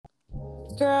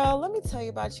Girl, let me tell you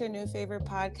about your new favorite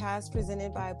podcast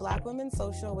presented by Black Women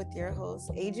Social with your hosts,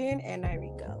 Adrian and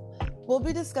Nyriko. We'll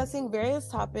be discussing various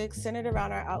topics centered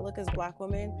around our outlook as Black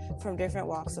women from different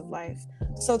walks of life.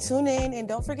 So tune in and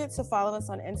don't forget to follow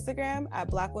us on Instagram at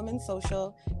Black Women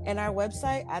Social and our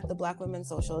website at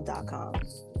theblackwomenssocial.com.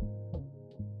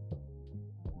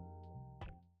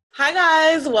 Hi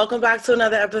guys, welcome back to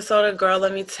another episode of Girl,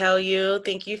 Let Me Tell You.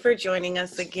 Thank you for joining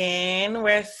us again.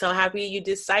 We're so happy you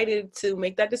decided to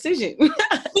make that decision.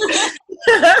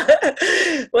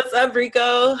 What's up,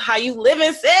 Rico? How you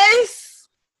living, sis?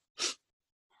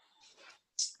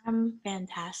 I'm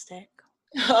fantastic.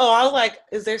 Oh, I was like,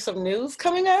 is there some news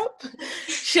coming up?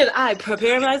 Should I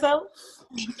prepare myself?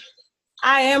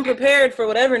 I am prepared for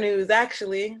whatever news,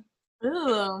 actually.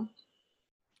 Ooh.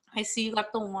 I see you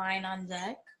got the wine on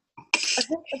deck.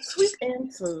 Sweet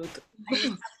and smooth.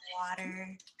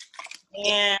 Water.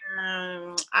 And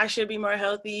I should be more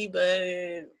healthy,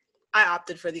 but I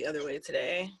opted for the other way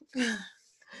today. Yeah.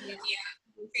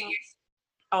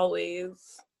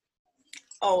 Always.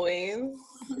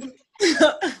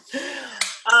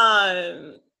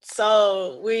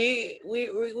 So we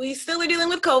still are dealing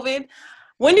with COVID.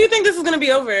 When do you think this is gonna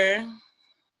be over?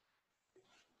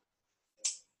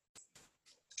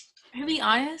 To be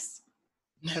honest,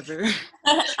 Never.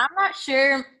 I'm not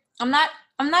sure. I'm not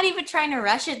even trying to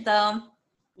rush it though.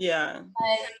 Yeah.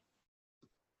 But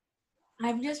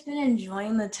I've just been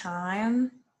enjoying the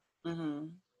time,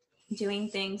 doing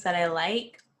things that I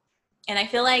like. And I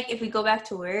feel like if we go back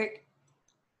to work,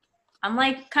 I'm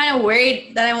like kind of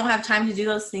worried that I won't have time to do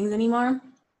those things anymore.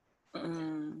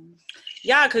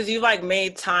 Yeah, because you've like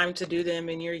made time to do them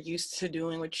and you're used to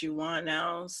doing what you want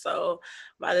now. So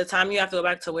by the time you have to go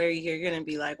back to where you're going to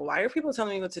be like, why are people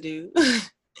telling me what to do?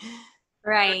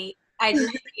 Right. I'm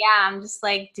just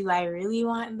like, do I really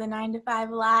want the 9-to-5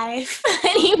 life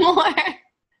anymore?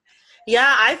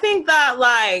 Yeah, I think that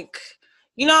like,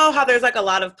 you know how there's like a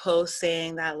lot of posts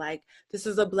saying that like, this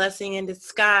is a blessing in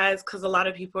disguise because a lot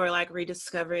of people are like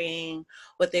rediscovering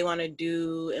what they want to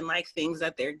do and like things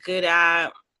that they're good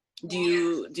at. Do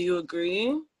you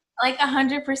agree? Like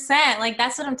 100%. Like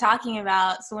that's what I'm talking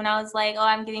about. So when I was like, oh,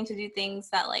 I'm getting to do things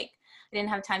that like I didn't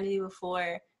have time to do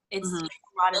before, it's a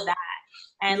lot of that.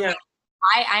 And like,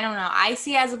 I don't know. I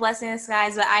see it as a blessing in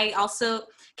disguise, but I also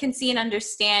can see and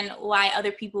understand why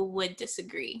other people would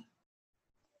disagree.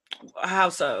 How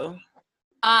so?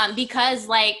 Because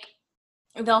like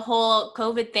the whole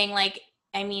COVID thing, like,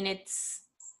 I mean, it's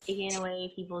taking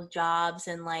away people's jobs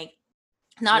and like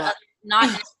not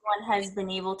everyone has been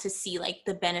able to see like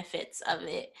the benefits of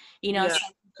it. You know,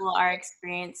 some people are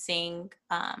experiencing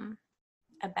a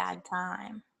bad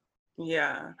time.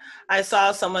 Yeah. I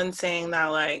saw someone saying that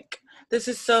like, this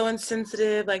is so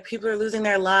insensitive, like people are losing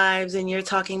their lives and you're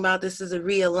talking about this is a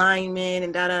realignment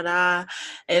and da-da-da.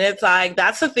 And it's like,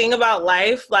 that's the thing about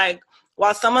life. Like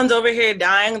while someone's over here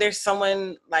dying, there's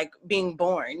someone like being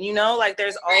born, you know, like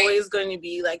there's always going to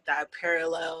be like that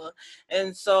parallel.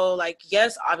 And so like,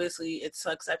 yes, obviously it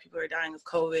sucks that people are dying of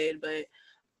COVID, but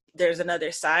there's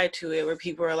another side to it where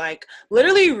people are like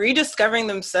literally rediscovering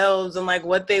themselves and like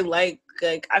what they like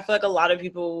I feel like a lot of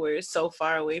people were so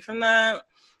far away from that.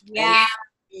 That's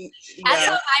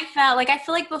how I felt. Like I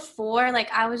feel like before,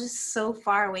 like I was just so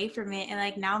far away from it, and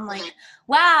like now I'm like,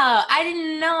 wow, I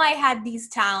didn't know I had these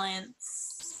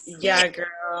talents. Yeah,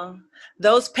 girl.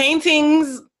 Those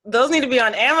paintings, those need to be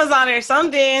on Amazon or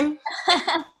something.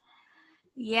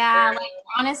 Yeah, like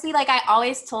honestly, like I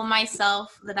always told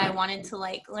myself that I wanted to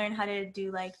like learn how to do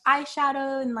like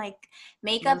eyeshadow and like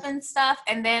makeup and stuff,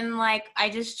 and then like I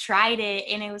just tried it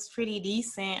and it was pretty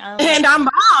decent. And I'm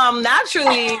bomb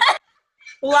naturally.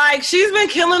 Like she's been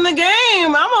killing the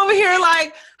game. I'm over here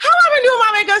like, how have I been doing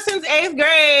my makeup since 8th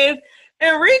grade?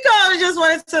 And Rico just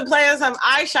wanted to play with some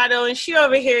eyeshadow, and she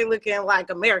over here looking like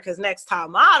America's Next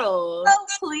Top Model. Oh,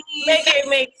 please. Make it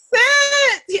make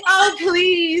sense. Oh,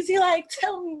 please. He like,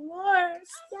 tell me more.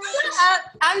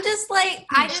 I'm just like,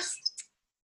 I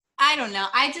don't know.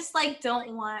 I just like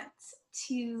don't want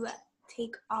to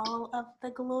take all of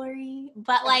the glory.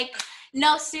 But like,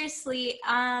 no, seriously,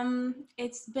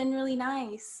 it's been really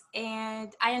nice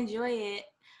and I enjoy it.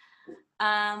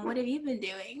 What have you been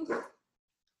doing?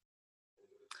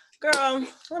 Girl,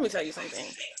 let me tell you something.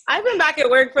 I've been back at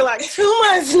work for like 2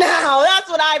 months now. That's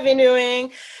what I've been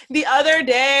doing. The other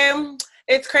day,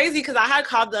 it's crazy because I had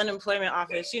called the unemployment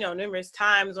office, you know, numerous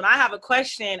times. When I have a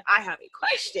question, I have a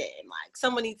question. Like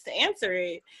someone needs to answer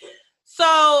it. So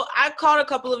I called a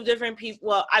couple of different people.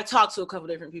 Well, I talked to a couple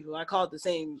different people. I called the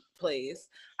same place.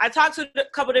 I talked to a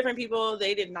couple different people.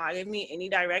 They did not give me any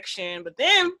direction. But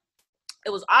then it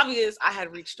was obvious I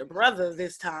had reached a brother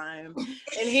this time.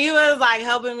 And he was like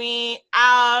helping me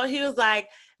out. He was like,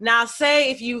 now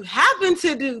say if you happen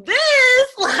to do this,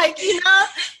 like, you know.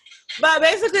 But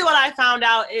basically what I found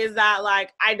out is that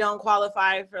like I don't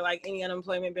qualify for like any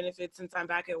unemployment benefits since I'm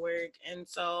back at work. And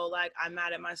so like I'm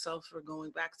mad at myself for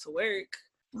going back to work.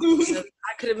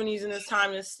 I could have been using this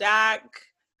time to stack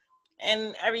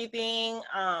and everything.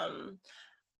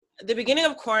 The beginning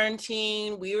of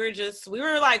quarantine, we were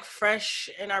like fresh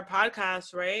in our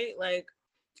podcast, right? Like,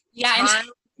 yeah,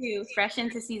 and fresh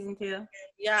into season 2.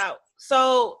 Yeah.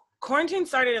 So quarantine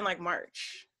started in like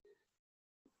March.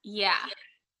 Yeah,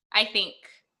 I think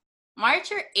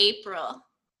March or April.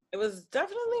 It was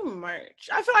definitely March.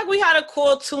 I feel like we had a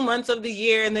cool 2 months of the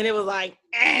year, and then it was like,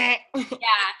 Yeah,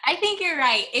 I think you're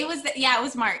right. It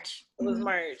was March. It was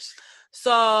March.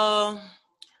 So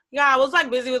yeah, I was like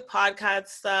busy with podcast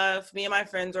stuff. Me and my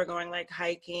friends were going like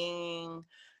hiking,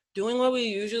 doing what we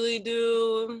usually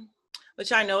do,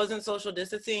 which I know isn't social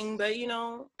distancing, but you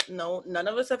know, no, none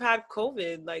of us have had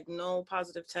COVID, like no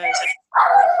positive tests.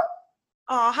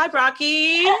 Oh, hi,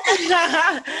 Brocky.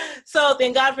 So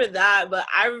thank God for that. But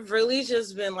I've really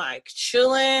just been like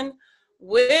chilling,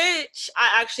 which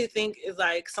I actually think is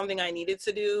like something I needed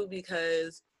to do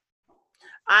because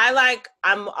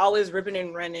I'm always ripping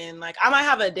and running. Like I might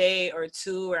have a day or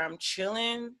two where I'm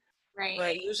chilling, right?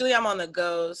 But usually I'm on the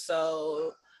go.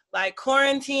 So like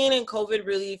quarantine and COVID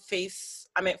really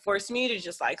forced me to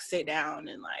just like sit down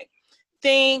and like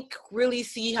think, really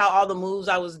see how all the moves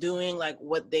I was doing, like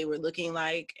what they were looking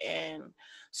like. And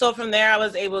so from there I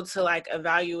was able to like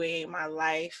evaluate my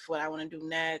life, what I want to do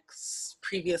next,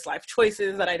 previous life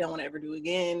choices that I don't want to ever do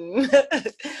again.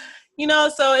 You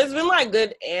know, so it's been like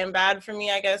good and bad for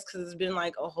me, I guess, because it's been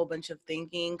like a whole bunch of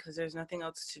thinking because there's nothing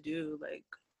else to do. Like,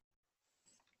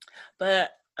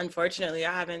 but unfortunately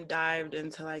I haven't dived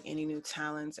into like any new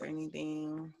talents or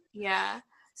anything. Yeah.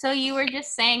 So you were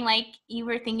just saying like you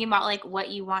were thinking about like what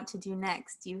you want to do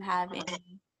next. Do you have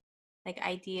any like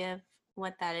idea of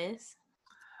what that is?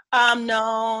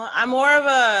 No, I'm more of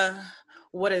a,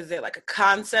 what is it, like a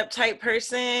concept type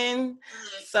person.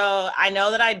 So I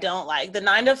know that I don't like the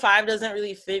 9 to 5 doesn't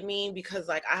really fit me because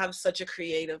like I have such a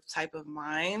creative type of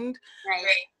mind.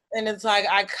 Right. And it's like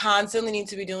I constantly need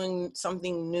to be doing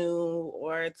something new,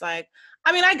 or it's like,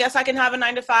 I mean, I guess I can have a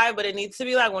 9 to 5, but it needs to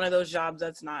be like one of those jobs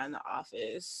that's not in the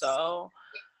office. So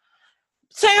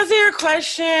to answer your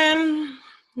question,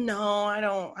 no, I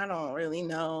don't really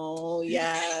know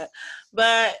yet.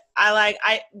 But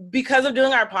because of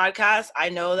doing our podcast, I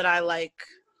know that I like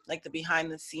the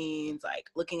behind the scenes, like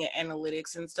looking at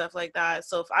analytics and stuff like that.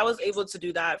 So if I was able to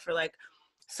do that for like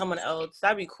someone else,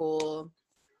 that'd be cool.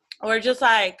 Or just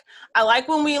like, I like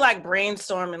when we like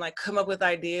brainstorm and like come up with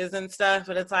ideas and stuff,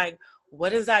 but it's like,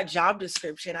 what is that job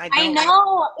description? I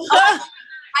know.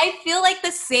 I feel like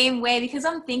the same way because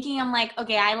I'm like,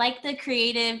 okay, I like the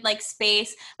creative like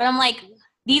space, but I'm like,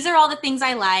 these are all the things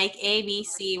I like, A, B,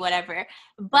 C, whatever.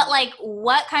 But like,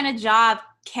 what kind of job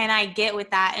can I get with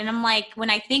that? And I'm like, when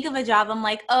I think of a job, I'm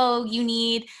like, oh, you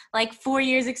need like 4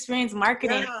 years experience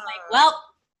marketing. Yeah. I'm like, well,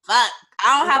 fuck,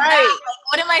 I don't have that.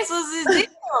 Like, what am I supposed to do?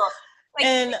 Like,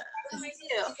 and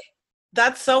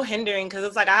that's so hindering because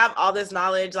it's like I have all this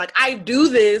knowledge, like I do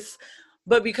this,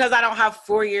 but because I don't have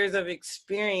 4 years of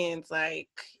experience, like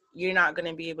you're not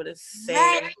gonna be able to say.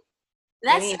 Right.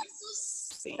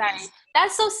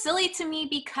 That's so silly to me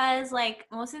because like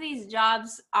most of these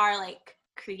jobs are like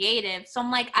creative. So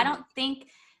I'm like, I don't think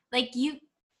like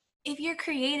if you're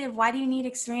creative, why do you need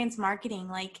experience marketing?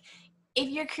 Like if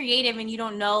you're creative and you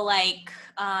don't know like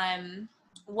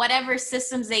whatever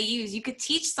systems they use, you could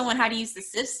teach someone how to use the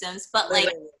systems, but like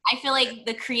I feel like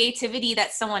the creativity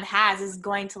that someone has is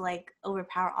going to like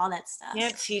overpower all that stuff. You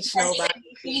can't teach nobody.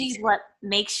 Creativity is what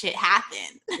makes shit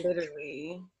happen.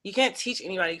 Literally, you can't teach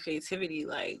anybody creativity.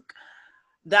 Like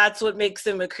that's what makes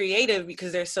them a creative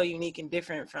because they're so unique and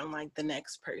different from like the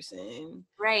next person.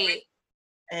 Right.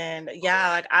 And yeah,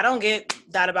 like I don't get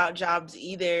that about jobs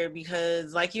either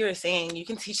because like you were saying, you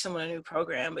can teach someone a new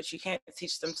program, but you can't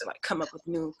teach them to like come up with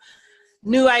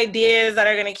new ideas that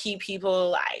are going to keep people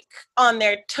like on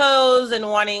their toes and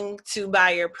wanting to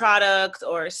buy your product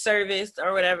or service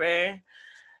or whatever.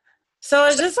 So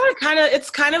it's just like it's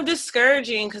kind of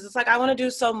discouraging because it's like I want to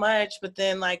do so much, but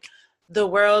then like the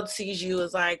world sees you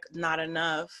as like not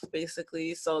enough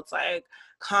basically. So it's like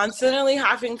constantly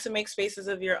having to make spaces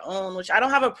of your own, which I don't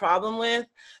have a problem with,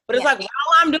 but it's like while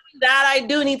I'm doing that, I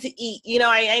do need to eat, you know,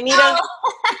 I need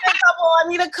I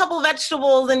need a couple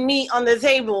vegetables and meat on the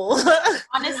table.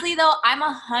 Honestly, though, I'm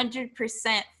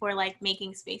 100% for like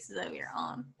making spaces of your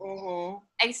own,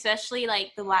 especially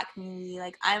like the Black community.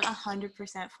 Like, I'm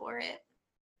 100% for it.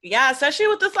 Yeah, especially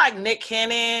with this like Nick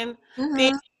Cannon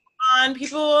thing on,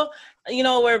 people, you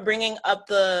know, were bringing up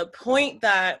the point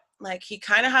that like he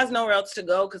kind of has nowhere else to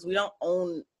go because we don't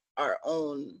own our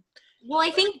own. Well, I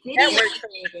think Diddy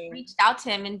reached out to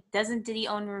him, and doesn't Diddy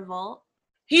own Revolt?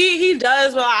 He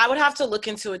does, but I would have to look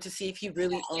into it to see if he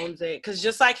really owns it. Because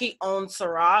just like he owns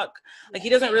Ciroc, like he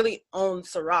doesn't really own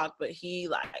Ciroc, but he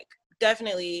like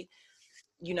definitely,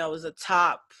 you know, is a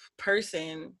top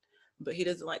person, but he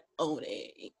doesn't like own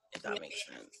it, if that makes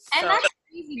sense. And that's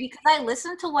crazy because I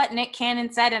listened to what Nick Cannon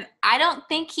said, and I don't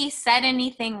think he said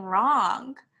anything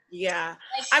wrong. Yeah.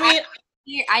 Like, I mean,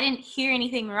 I didn't hear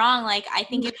anything wrong. Like, I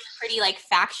think it was pretty like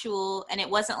factual, and it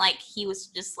wasn't like he was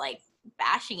just like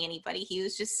bashing anybody. He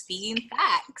was just speaking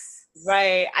facts.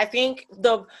 Right. I think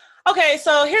okay,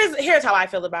 so here's how I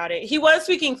feel about it. He was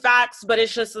speaking facts, but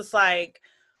it's just like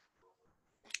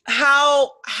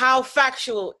how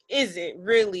factual is it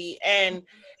really? And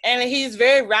he's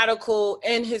very radical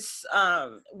in his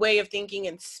way of thinking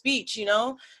and speech, you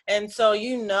know? And so,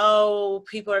 you know,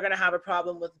 people are going to have a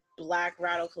problem with Black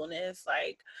radicalness.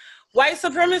 Like, white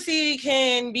supremacy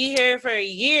can be here for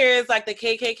years. Like, the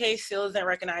KKK still isn't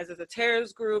recognized as a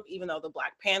terrorist group, even though the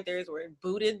Black Panthers were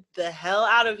booted the hell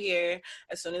out of here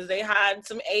as soon as they had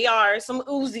some ARs, some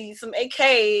Uzis, some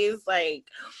AKs. Like,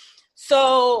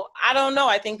 so I don't know.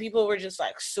 I think people were just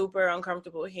like super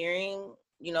uncomfortable hearing,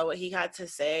 you know, what he had to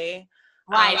say.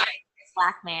 Why?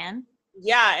 Black man.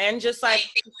 Yeah, and just like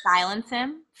silence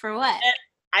him for what?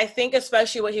 I think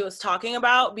especially what he was talking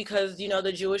about, because, you know,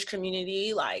 the Jewish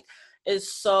community like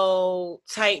is so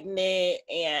tight knit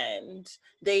and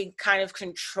they kind of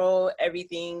control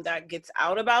everything that gets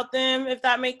out about them, if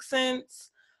that makes sense.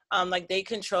 Like they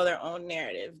control their own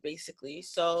narrative basically.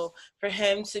 So for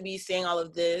him to be saying all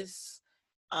of this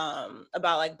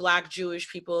about like Black Jewish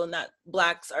people and that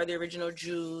Blacks are the original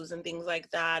Jews and things like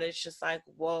that, it's just like,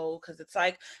 whoa, because it's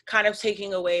like kind of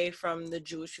taking away from the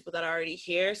Jewish people that are already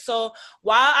here. So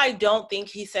while I don't think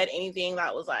he said anything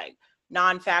that was like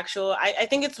non-factual, I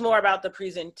think it's more about the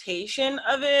presentation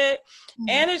of it.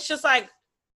 And it's just like,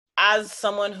 as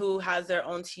someone who has their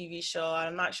own TV show,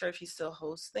 I'm not sure if he still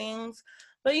hosts things,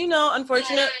 but you know,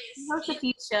 unfortunately, he hosts a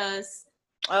few shows.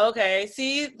 Okay,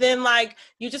 see, then like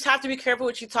you just have to be careful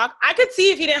what you talk. I could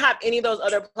see if he didn't have any of those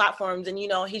other platforms and, you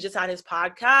know, he just had his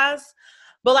podcast.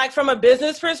 But like from a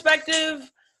business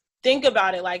perspective, think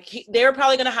about it. Like they were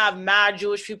probably going to have mad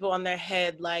Jewish people on their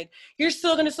head. Like, you're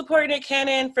still going to support Nick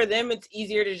Cannon. For them, it's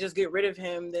easier to just get rid of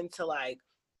him than to like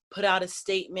put out a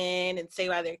statement and say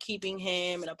why they're keeping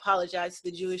him and apologize to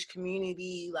the Jewish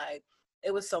community. Like,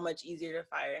 it was so much easier to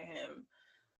fire him.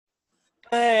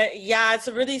 Yeah, it's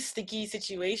a really sticky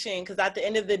situation because at the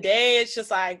end of the day, it's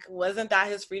just like, wasn't that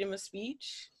his freedom of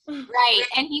speech? Right.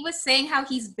 And he was saying how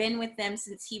he's been with them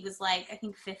since he was like, I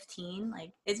think 15.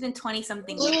 Like, it's been 20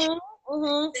 something years.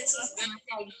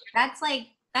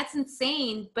 That's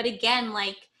insane. But again,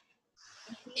 like,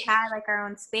 if we had like our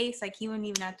own space, like he wouldn't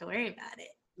even have to worry about it.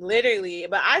 Literally.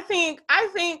 But I think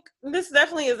this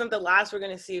definitely isn't the last we're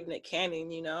gonna see of Nick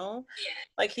Cannon, you know? Yeah.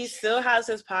 Like, he still has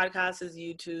his podcast, his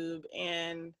YouTube,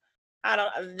 and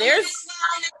there's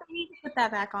he needs to put that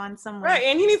back on somewhere. Right,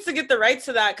 and he needs to get the rights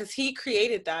to that because he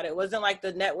created that. It wasn't like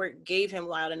the network gave him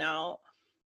Wild and Out.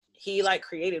 He like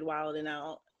created Wild and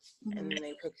Out, and then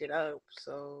they picked it up.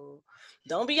 So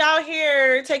don't be out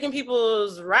here taking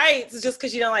people's rights just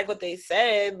because you don't like what they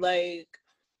said. Like,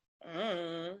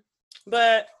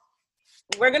 But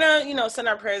we're gonna, you know, send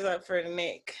our prayers up for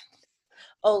Nick.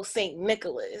 Oh, Saint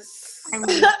Nicholas.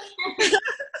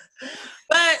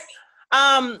 But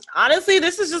honestly,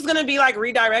 this is just gonna be like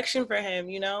redirection for him,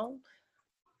 you know.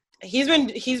 He's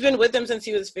been with them since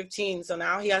he was 15, so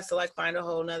now he has to like find a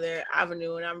whole nother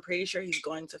avenue, and I'm pretty sure he's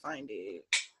going to find it.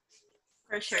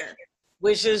 For sure.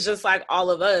 Which is just like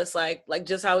all of us, like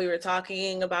just how we were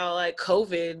talking about like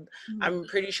COVID. I'm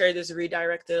pretty sure this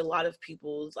redirected a lot of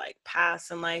people's like paths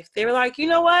in life. They were like, you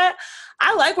know what?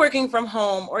 I like working from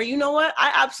home, or you know what?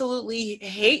 I absolutely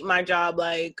hate my job.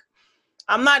 Like,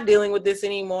 I'm not dealing with this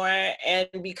anymore. And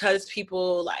because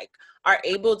people like are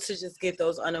able to just get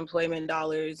those unemployment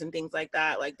dollars and things like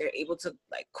that, like they're able to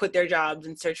like quit their jobs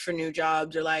and search for new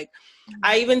jobs. Or like,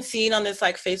 I even seen on this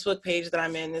like Facebook page that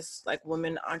I'm in, this like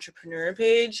women entrepreneur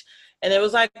page, and there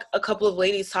was like a couple of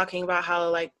ladies talking about how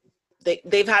like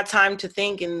they've had time to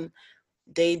think and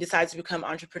they decide to become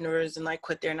entrepreneurs and like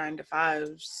quit their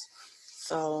 9-to-5s.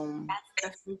 So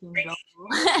that's the freaking goal.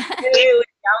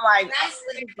 I'm like, that's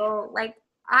the goal. Like,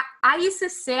 I used to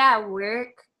sit at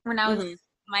work when I was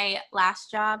my last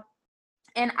job,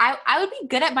 and I would be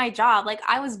good at my job. Like,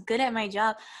 I was good at my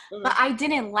job, but I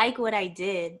didn't like what I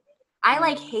did. I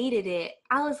like hated it.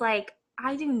 I was like,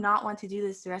 I do not want to do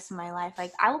this the rest of my life.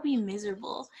 Like, I will be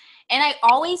miserable. And I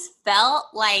always felt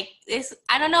like this,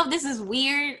 I don't know if this is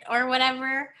weird or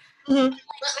whatever, but like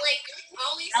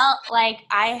always felt like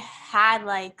I had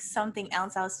like something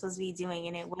else I was supposed to be doing,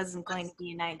 and it wasn't going to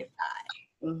be a 9 to 5.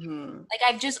 Like,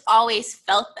 I've just always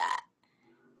felt that.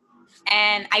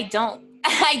 And I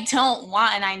don't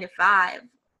want a 9 to 5,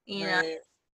 you know.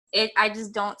 I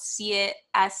just don't see it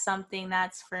as something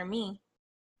that's for me.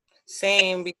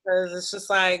 Same, because it's just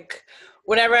like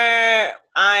whenever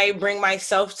I bring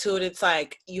myself to it, it's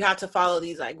like you have to follow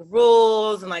these like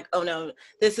rules and like, oh no,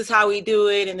 this is how we do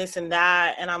it and this and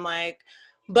that. And I'm like,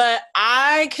 but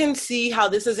I can see how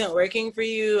this isn't working for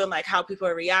you and like how people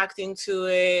are reacting to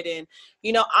it. And,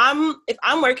 you know, if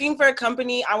I'm working for a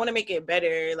company, I want to make it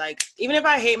better. Like, even if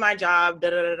I hate my job,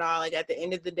 like at the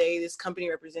end of the day, this company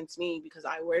represents me because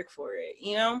I work for it,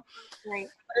 you know? Right.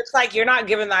 But it's like you're not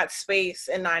given that space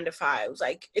in 9 to 5s.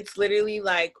 Like, it's literally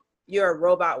like you're a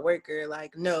robot worker.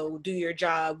 Like, no, do your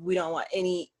job. We don't want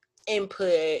any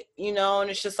input, you know? And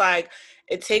it's just like,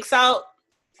 it takes out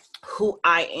who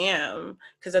I am,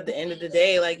 because at the end of the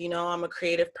day, like, you know, I'm a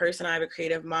creative person. I have a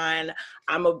creative mind.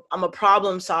 I'm a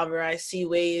problem solver. I see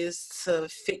ways to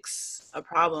fix a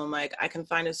problem. Like, I can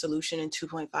find a solution in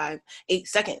 2.58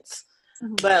 seconds.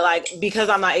 But like, because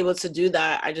I'm not able to do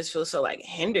that, I just feel so like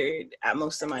hindered at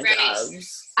most of my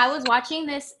jobs. I was watching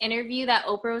this interview that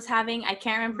Oprah was having. I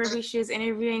can't remember who she was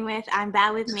interviewing with. I'm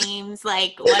bad with names.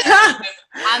 Like, whatever.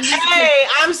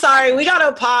 I'm sorry. We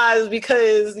gotta pause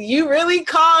because you really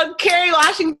called Kerry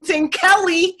Washington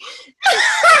Kelly.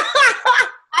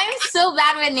 I'm so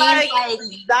bad with names. Like,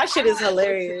 that shit is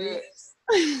hilarious.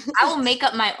 I will make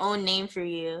up my own name for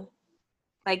you.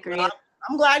 Like, great. Well,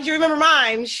 I'm glad you remember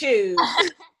mine. Shoot.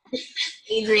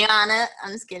 Adriana.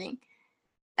 I'm just kidding.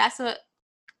 That's what.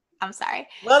 I'm sorry.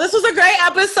 Well, this was a great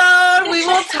episode. We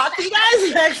will talk to you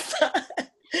guys next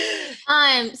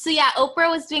time. So yeah,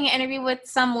 Oprah was doing an interview with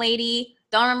some lady.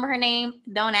 Don't remember her name.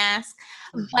 Don't ask.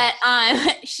 But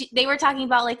they were talking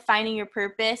about like finding your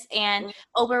purpose, and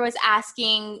Oprah was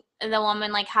asking the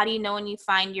woman like, how do you know when you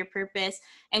find your purpose?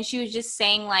 And she was just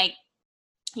saying like,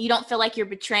 you don't feel like you're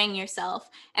betraying yourself.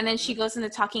 And then she goes into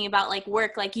talking about like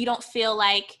work, like you don't feel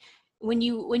like when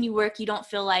you work, you don't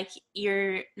feel like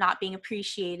you're not being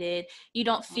appreciated. You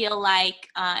don't feel like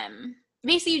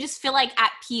basically you just feel like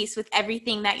at peace with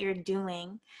everything that you're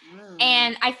doing.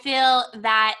 And I feel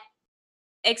that,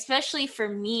 especially for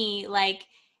me, like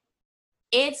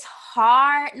it's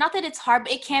hard, not that it's hard,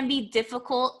 but it can be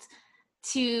difficult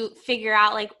to figure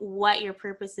out like what your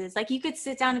purpose is. Like, you could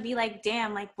sit down and be like,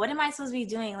 damn, like what am I supposed to be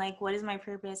doing? Like, what is my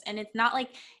purpose? And it's not like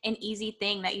an easy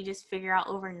thing that you just figure out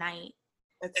overnight.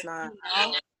 It's not.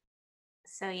 You know?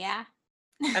 So yeah.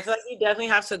 I feel like you definitely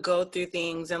have to go through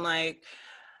things, and like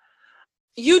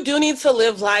you do need to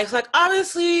live life. Like,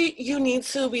 obviously you need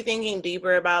to be thinking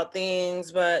deeper about things,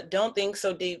 but don't think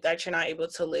so deep that you're not able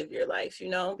to live your life, you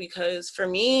know? Because for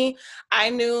me, I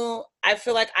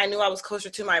feel like I knew I was closer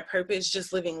to my purpose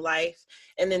just living life,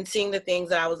 and then seeing the things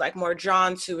that I was like more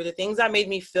drawn to, or the things that made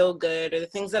me feel good, or the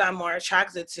things that I'm more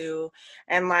attracted to.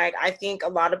 And like, I think a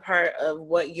lot of part of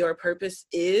what your purpose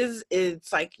is,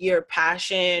 it's like your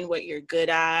passion, what you're good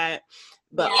at,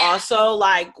 but also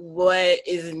like what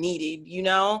is needed, you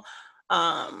know?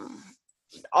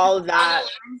 All of that.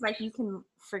 Like, you can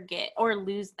forget or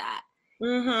lose that.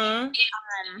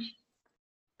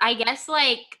 I guess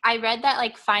like I read that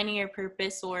like finding your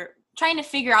purpose or trying to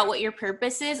figure out what your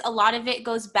purpose is, a lot of it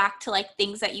goes back to like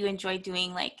things that you enjoy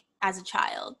doing like as a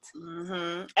child.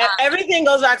 Everything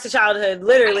goes back to childhood,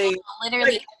 literally.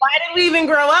 Like, why did we even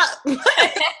grow up?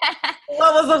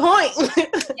 What was the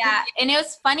point? Yeah, and it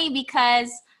was funny because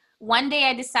one day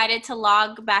I decided to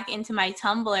log back into my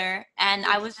Tumblr, and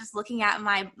I was just looking at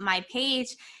my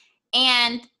page,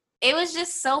 and it was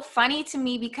just so funny to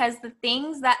me because the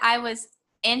things that I was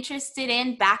interested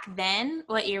in back then,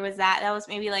 what year was that? That was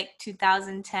maybe like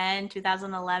 2010,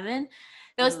 2011.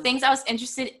 Those things I was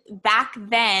interested back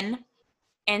then,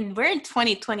 and we're in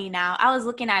 2020 now. I was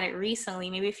looking at it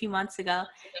recently, maybe a few months ago.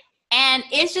 And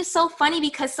it's just so funny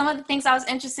because some of the things I was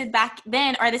interested back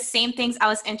then are the same things I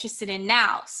was interested in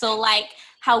now. So like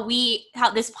how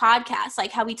this podcast,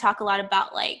 like how we talk a lot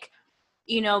about like,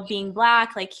 you know, being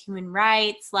Black, like human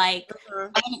rights, like I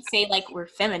wouldn't say like we're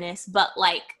feminists, but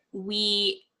like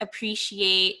we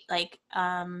appreciate like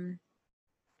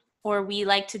or we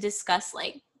like to discuss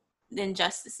like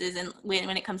injustices and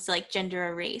when it comes to like gender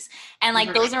or race, and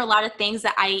like those are a lot of things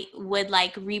that I would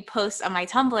like repost on my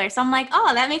Tumblr. So I'm like,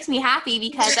 oh, that makes me happy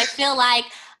because I feel like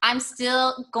I'm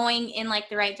still going in like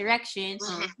the right direction.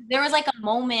 There was like a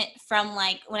moment from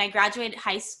like when I graduated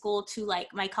high school to like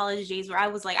my college days where I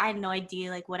was like, I had no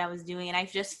idea like what I was doing, and I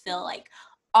just feel like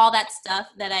all that stuff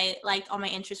that I liked, all my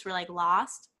interests were like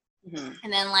lost.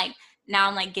 And then like now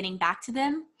I'm like getting back to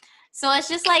them. So it's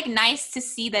just like nice to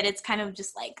see that it's kind of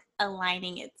just like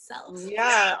aligning itself.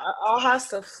 Yeah, all has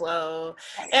to flow.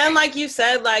 And like you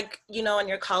said, like, you know, in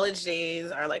your college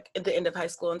days or like at the end of high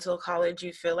school until college,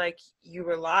 you feel like you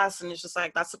were lost. And it's just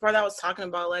like, that's the part I was talking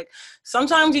about. Like,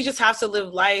 sometimes you just have to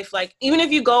live life. Like, even if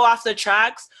you go off the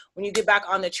tracks, when you get back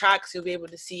on the tracks, you'll be able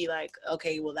to see like,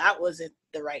 okay, well, that wasn't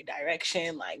the right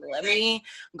direction. Like, let me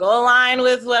go align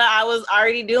with what I was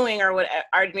already doing or what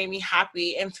already made me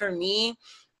happy. And for me,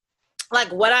 like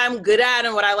what I'm good at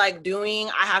and what I like doing,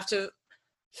 I have to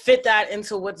fit that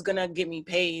into what's gonna get me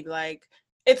paid. Like,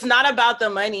 it's not about the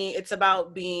money, it's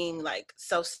about being like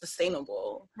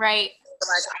self-sustainable. Right.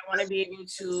 Like, I want to be able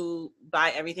to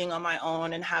buy everything on my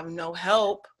own and have no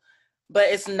help, but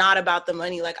it's not about the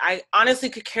money. Like, I honestly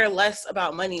could care less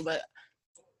about money, but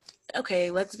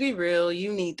okay, let's be real,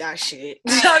 you need that shit.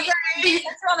 Right. Since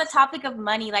we're on the topic of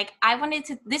money, like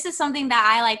this is something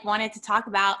that I like wanted to talk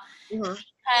about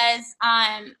because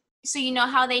so you know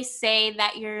how they say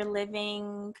that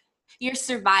you're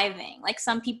surviving, like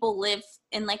some people live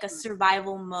in like a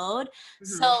survival mode.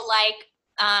 So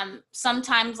like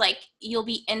sometimes like you'll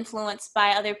be influenced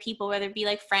by other people, whether it be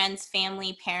like friends,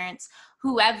 family, parents,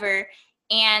 whoever,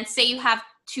 and say you have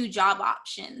two job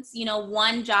options, you know,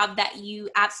 one job that you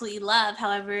absolutely love,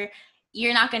 however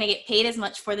you're not going to get paid as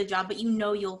much for the job, but you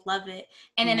know you'll love it.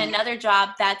 And then another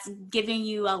job that's giving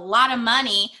you a lot of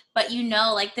money, but you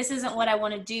know, like, this isn't what I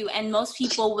want to do. And most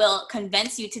people will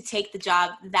convince you to take the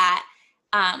job that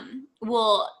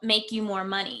will make you more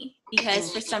money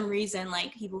because for some reason,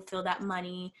 like, people feel that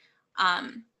money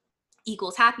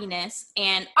equals happiness.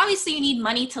 And obviously you need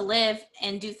money to live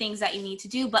and do things that you need to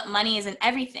do, but money isn't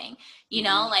everything. You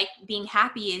know, like, being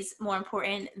happy is more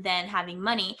important than having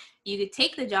money. You could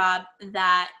take the job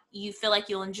that you feel like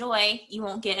you'll enjoy. You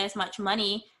won't get as much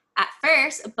money at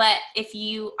first, but if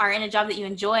you are in a job that you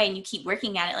enjoy and you keep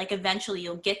working at it, like, eventually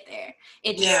you'll get there.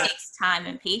 It just takes time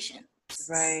and patience.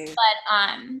 Right.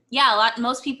 But yeah,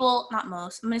 most people, not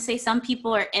most, I'm gonna say some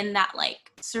people are in that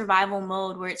like survival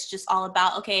mode where it's just all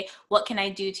about, okay, what can I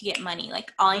do to get money?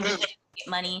 Like, all I need to do is get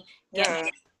money,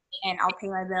 and I'll pay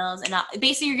my bills, and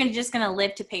basically you're just gonna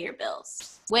live to pay your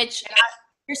bills, which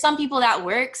for some people that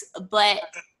works, but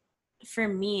for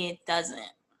me it doesn't.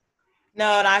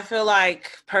 No, and I feel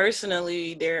like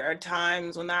personally there are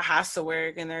times when that has to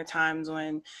work, and there are times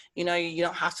when, you know, you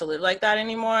don't have to live like that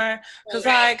anymore. Because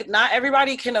like, not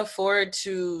everybody can afford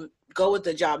to go with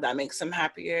the job that makes them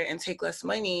happier and take less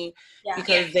money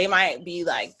because they might be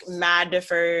like mad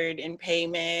deferred in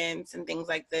payments and things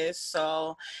like this.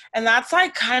 So, and that's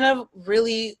like kind of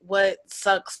really what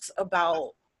sucks about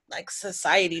like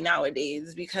society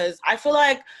nowadays, because I feel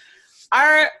like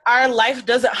our life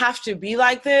doesn't have to be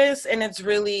like this, and it's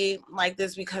really like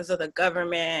this because of the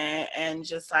government and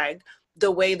just like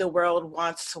the way the world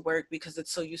wants to work because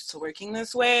it's so used to working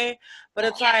this way. But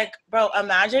it's like, bro,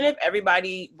 imagine if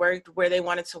everybody worked where they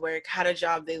wanted to work, had a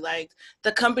job they liked.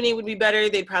 The company would be better,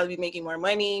 they'd probably be making more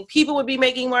money, people would be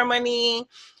making more money,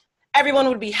 everyone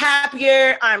would be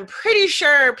happier. I'm pretty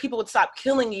sure people would stop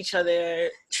killing each other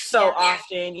so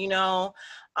often, you know.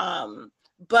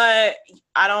 But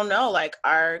I don't know, like,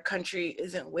 our country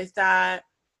isn't with that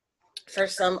for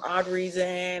some odd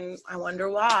reason. I wonder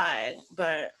why,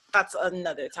 but that's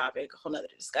another topic, a whole nother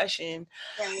discussion.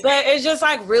 But it just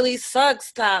like really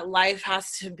sucks that life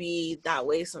has to be that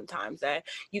way sometimes, that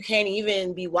you can't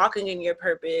even be walking in your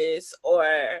purpose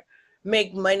or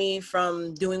make money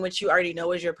from doing what you already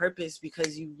know is your purpose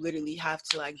because you literally have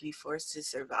to like be forced to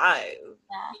survive.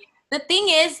 The thing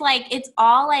is, like, it's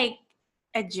all like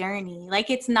a journey. Like,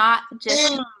 it's not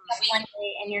just one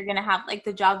day and you're gonna have like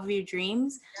the job of your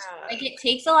dreams. Like, it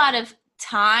takes a lot of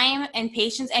time and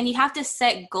patience, and you have to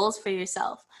set goals for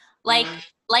yourself. Like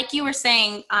you were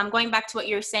saying, going back to what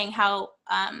you were saying, how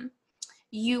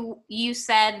you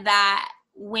said that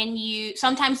when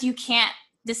sometimes you can't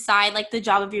decide like the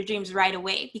job of your dreams right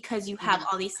away because you have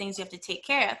all these things you have to take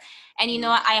care of. And you know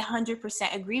what, I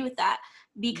 100% agree with that.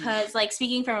 Because like,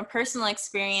 speaking from a personal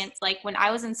experience, like when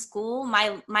I was in school,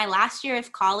 my last year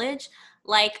of college,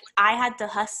 like, I had to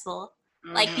hustle,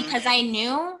 like, because I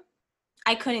knew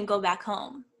I couldn't go back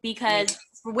home because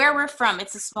where we're from,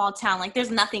 it's a small town. Like, there's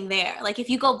nothing there. Like, if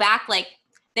you go back, like,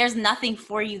 there's nothing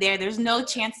for you there. There's no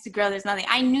chance to grow. There's nothing.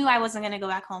 I knew I wasn't going to go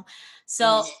back home.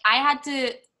 So I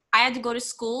had to go to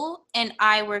school, and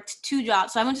I worked 2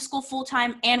 jobs. So I went to school full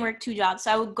time and worked 2 jobs.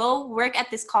 So I would go work at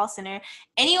this call center.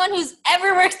 Anyone who's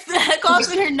ever worked at a call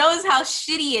center knows how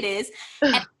shitty it is.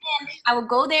 And then I would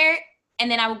go there,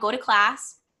 and then I would go to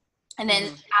class. And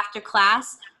then after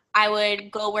class, I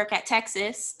would go work at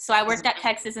Texas. So I worked at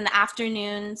Texas in the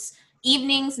afternoons,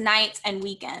 evenings, nights, and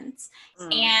weekends.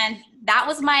 And that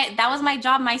was my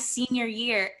job my senior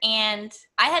year. And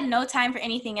I had no time for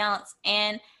anything else.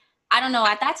 And I don't know,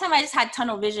 at that time I just had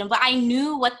tunnel vision, but I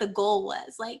knew what the goal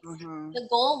was. Like the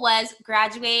goal was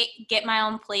graduate, get my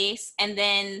own place, and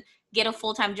then get a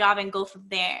full-time job and go from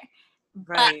there.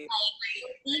 Right. But like,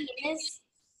 the thing is,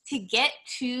 to get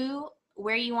to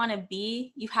where you want to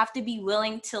be, you have to be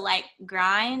willing to like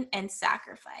grind and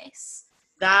sacrifice.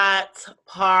 That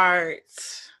part.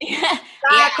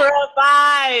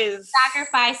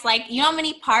 Sacrifice. Like, you know how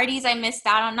many parties I missed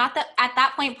out on? Not that at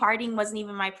that point partying wasn't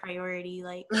even my priority.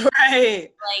 Like, right.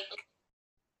 Like,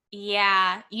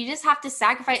 yeah, you just have to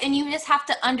sacrifice, and you just have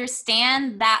to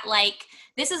understand that like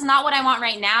this is not what I want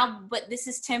right now, but this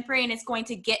is temporary and it's going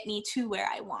to get me to where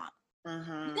I want. You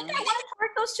think I wanted to work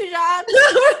those 2 jobs?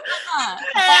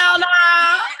 Hell no.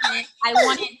 I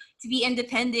wanted to be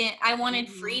independent. I wanted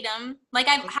freedom. Like,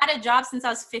 I've had a job since I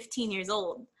was 15 years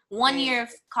old. 1 year of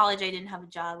college, I didn't have a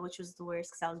job, which was the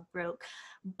worst because I was broke.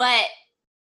 But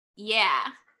yeah,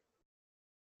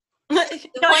 the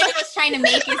point I was trying to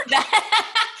make is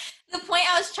that the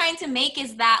point I was trying to make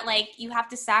is that like you have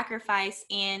to sacrifice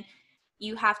and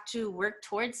you have to work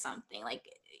towards something. Like,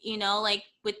 you know, like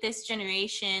with this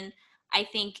generation, I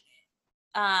think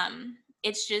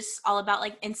it's just all about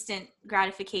like instant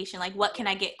gratification. Like, what can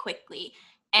I get quickly?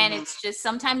 And it's just,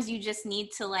 sometimes you just need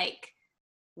to like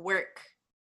work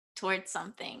towards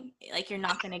something. Like, you're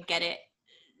not going to get it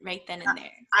right then and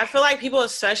there. I feel like people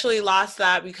especially lost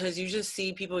that because you just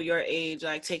see people your age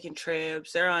like taking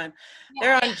trips. They're on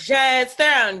jets,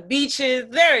 they're on beaches,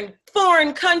 they're in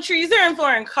foreign countries, they're in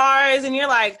foreign cars, and you're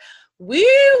like, we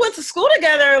went to school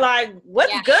together, like,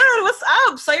 what's good, what's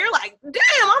up? So you're like, damn,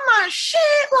 I'm not shit,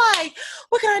 like,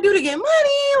 what can I do to get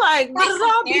money? Like, this is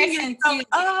all beating yourself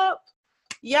up.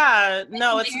 Yeah,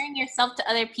 no, it's comparing yourself to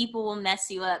other people will mess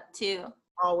you up too.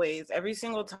 Always, every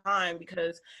single time,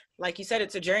 because like you said,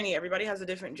 it's a journey. Everybody has a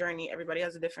different journey. Everybody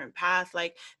has a different path.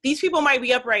 Like, these people might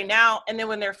be up right now, and then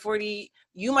when they're 40,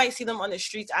 you might see them on the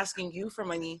streets asking you for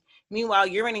money. Meanwhile,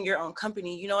 you're running your own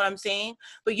company. You know what I'm saying?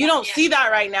 But you don't see that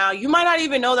right now. You might not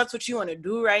even know that's what you want to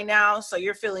do right now. So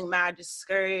you're feeling mad,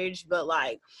 discouraged. But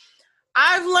like,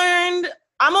 I've learned,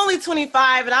 I'm only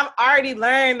 25, and I've already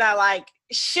learned that like,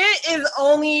 shit is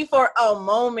only for a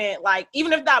moment. Like,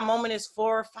 even if that moment is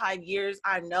 4 or 5 years,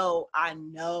 I know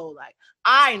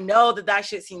that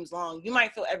shit seems long. You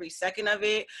might feel every second of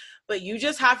it, but you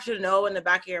just have to know in the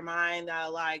back of your mind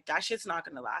that like, that shit's not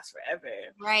gonna last forever.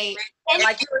 Right. And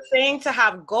like you were saying, to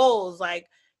have goals, like,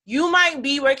 you might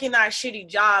be working that shitty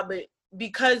job, but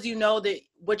because you know that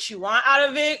what you want out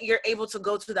of it, you're able to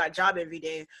go to that job every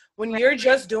day. When you're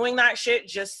just doing that shit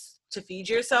just to feed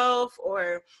yourself,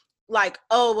 or like,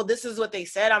 oh, well, this is what they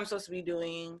said I'm supposed to be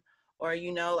doing, or,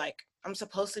 you know, like, I'm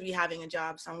supposed to be having a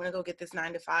job, so I'm going to go get this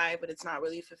 9 to 5, but it's not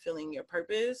really fulfilling your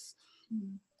purpose,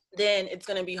 then it's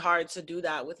going to be hard to do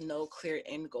that with no clear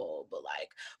end goal. But like,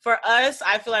 for us,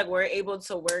 I feel like we're able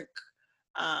to work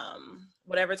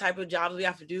whatever type of jobs we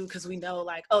have to do, because we know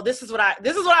like, oh, this is what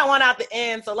I want out the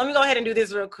end, so let me go ahead and do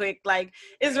this real quick. Like,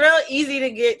 it's real easy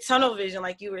to get tunnel vision,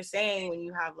 like you were saying, when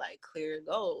you have like clear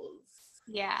goals.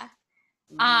 Yeah.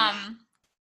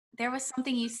 There was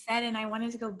something you said and I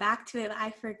wanted to go back to it, but I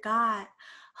forgot.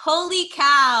 Holy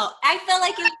cow. I felt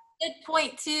like it was a good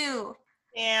point too.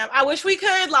 Yeah, I wish we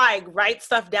could like write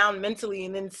stuff down mentally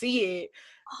and then see it.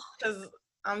 Because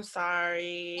I'm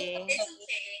sorry.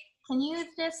 Can you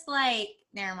just like,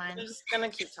 never mind. I'm just gonna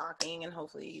keep talking and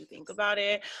hopefully you think about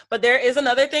it. But there is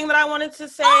another thing that I wanted to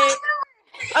say.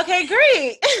 Okay,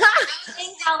 great. I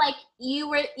think how like you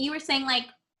were saying like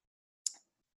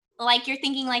you're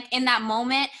thinking like in that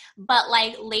moment, but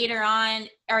like later on,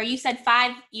 or you said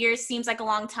 5 years seems like a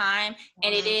long time,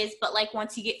 and it is, but like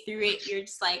once you get through it, you're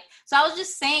just like, so I was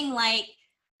just saying, like,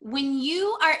 when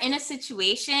you are in a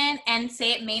situation and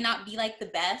say it may not be like the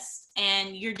best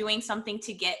and you're doing something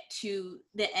to get to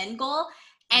the end goal,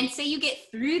 and say you get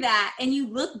through that and you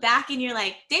look back and you're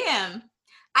like, damn,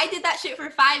 I did that shit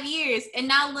for 5 years and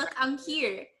now look, I'm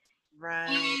here. Right.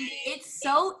 And it's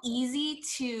so easy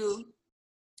to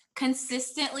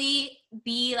consistently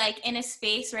be like in a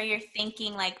space where you're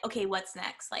thinking like, okay, what's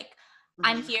next? Like,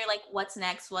 I'm here, like, what's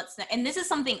next? And this is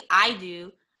something I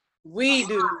do. We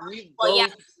do. We Well, yeah,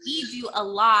 both. we do a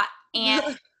lot.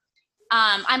 And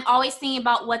I'm always thinking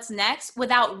about what's next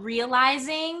without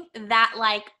realizing that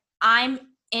like I'm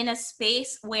in a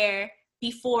space where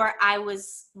before I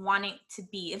was wanting to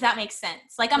be, if that makes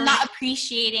sense. Like I'm not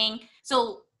appreciating.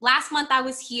 So last month I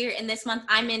was here and this month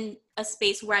I'm in a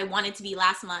space where I wanted to be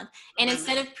last month. And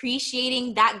instead of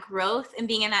appreciating that growth and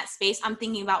being in that space, I'm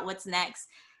thinking about what's next.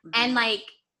 And like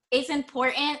it's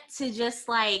important to just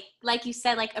like you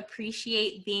said, like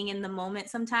appreciate being in the moment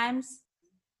sometimes.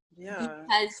 Yeah.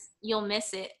 Because you'll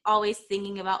miss it always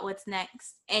thinking about what's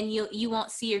next, and you won't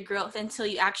see your growth until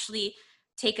you actually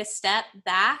take a step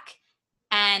back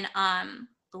and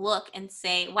look and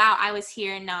say, wow, I was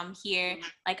here and now I'm here,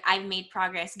 like I've made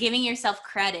progress. Giving yourself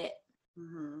credit,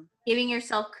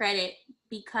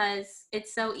 because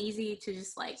it's so easy to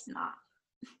just like not.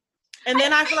 And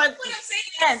then I feel like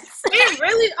it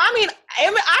really,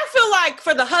 I feel like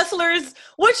for the hustlers,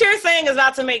 what you're saying is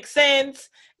about to make sense.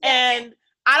 And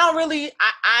I don't really,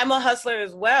 I'm a hustler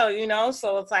as well, you know?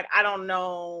 So it's like, I don't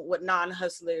know what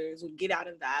non-hustlers would get out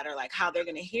of that or like how they're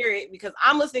going to hear it, because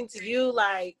I'm listening to you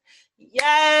like,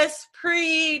 yes,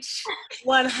 preach,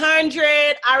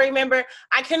 100. I remember,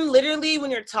 I can literally, when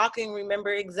you're talking,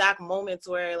 remember exact moments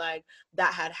where like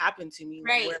that had happened to me.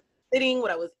 Right. Where sitting,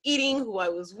 what I was eating, who I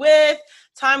was with,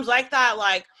 times like that.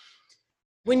 Like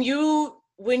when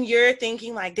you're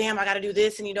thinking like, damn, I got to do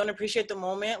this, and you don't appreciate the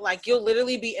moment, like you'll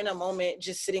literally be in a moment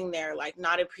just sitting there, like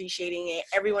not appreciating it.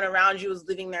 Everyone around you is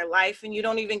living their life and you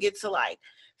don't even get to like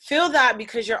feel that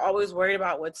because you're always worried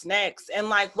about what's next. And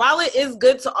like, while it is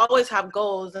good to always have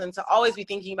goals and to always be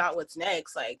thinking about what's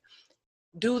next, like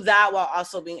do that while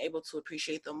also being able to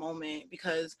appreciate the moment.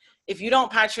 Because if you don't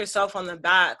pat yourself on the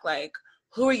back, like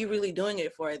who are you really doing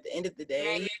it for at the end of the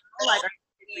day? You know, like, are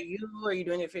you doing it for you? Are you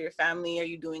doing it for your family? Are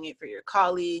you doing it for your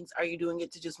colleagues? Are you doing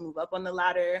it to just move up on the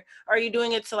ladder? Or are you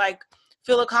doing it to like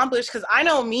feel accomplished? Because I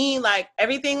know me, like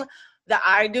everything that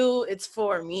I do, it's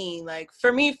for me. Like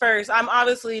for me first, I'm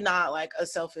obviously not like a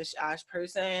selfish ass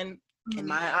person in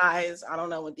my eyes. I don't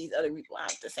know what these other people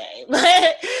have to say,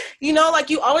 but you know, like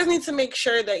you always need to make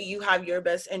sure that you have your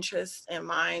best interests in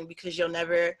mind, because you'll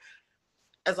never,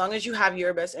 as long as you have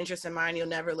your best interest in mind, you'll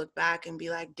never look back and be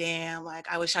like, damn, like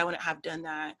I wish I wouldn't have done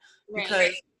that. Right.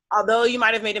 Because although you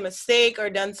might have made a mistake or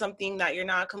done something that you're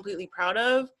not completely proud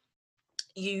of,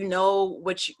 you know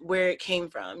where it came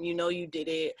from. You know you did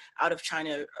it out of trying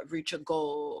to reach a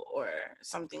goal or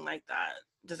something like that.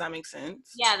 Does that make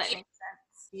sense? Yeah, that makes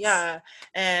sense. Yeah.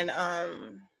 And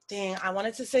dang, I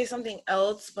wanted to say something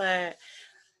else, but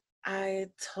I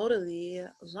totally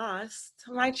lost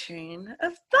my train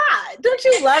of thought. Don't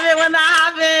you love it when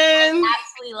that happens? I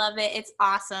absolutely love it. It's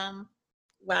awesome.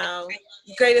 Wow.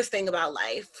 Greatest thing about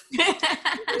life.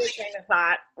 Train of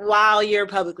thought while you're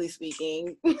publicly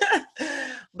speaking.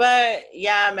 But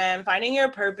yeah, man, finding your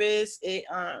purpose, it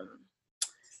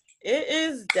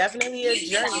is definitely a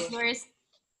journey.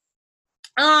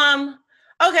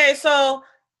 Okay, so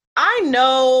I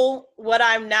know what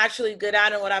I'm naturally good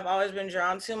at and what I've always been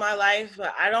drawn to in my life,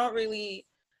 but I don't really,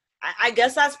 I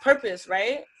guess that's purpose,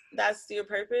 right? That's your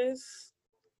purpose?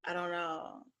 I don't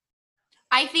know.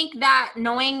 I think that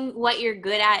knowing what you're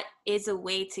good at is a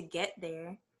way to get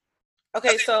there.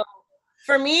 Okay, so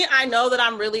for me, I know that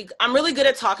I'm really good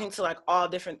at talking to like all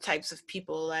different types of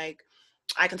people. Like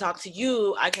I can talk to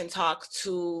you, I can talk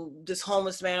to this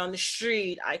homeless man on the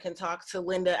street, I can talk to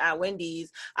Linda at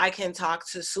Wendy's, I can talk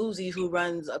to Susie who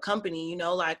runs a company, you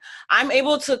know, like I'm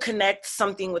able to connect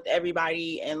something with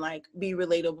everybody and like be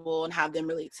relatable and have them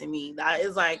relate to me. That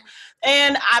is like,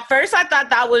 and at first I thought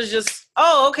that was just,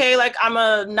 oh, okay, like I'm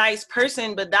a nice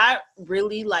person, but that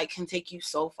really like can take you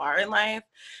so far in life.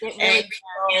 And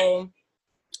so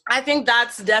I think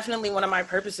that's definitely one of my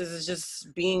purposes, is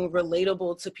just being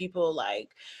relatable to people. Like,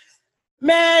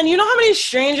 man, you know how many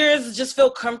strangers just feel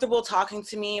comfortable talking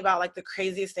to me about like the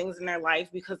craziest things in their life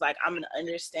because like I'm an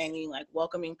understanding, like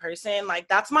welcoming person. Like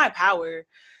that's my power.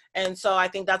 And so I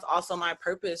think that's also my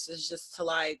purpose, is just to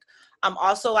like, I'm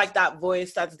also like that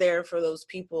voice that's there for those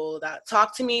people that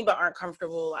talk to me but aren't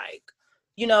comfortable, like,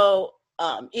 you know,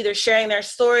 either sharing their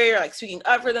story or like speaking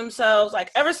up for themselves.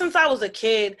 Like ever since I was a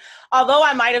kid, although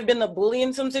I might have been the bully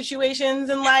in some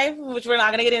situations in life, which we're not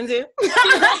gonna get into,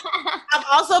 I've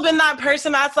also been that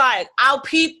person that's like, I'll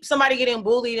peep somebody getting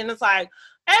bullied and it's like,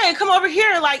 hey, come over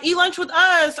here, like eat lunch with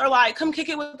us, or like come kick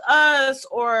it with us,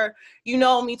 or, you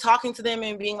know, me talking to them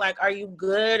and being like, are you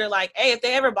good? Or like, hey, if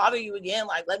they ever bother you again,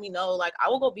 like let me know, like I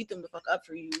will go beat them the fuck up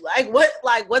for you.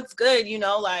 Like what's good, you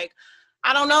know, like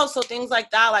I don't know. So things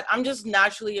like that, like I'm just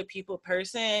naturally a people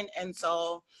person. And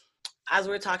so as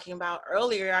we were talking about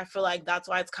earlier, I feel like that's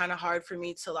why it's kind of hard for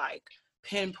me to like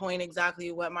pinpoint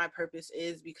exactly what my purpose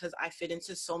is, because I fit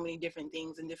into so many different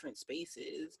things in different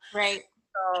spaces. Right.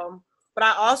 But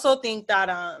I also think that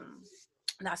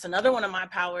that's another one of my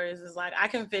powers, is like I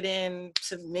can fit in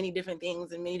to many different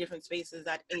things in many different spaces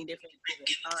at any different given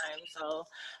time. So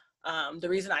the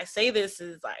reason I say this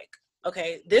is like,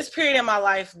 okay, this period in my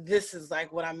life, this is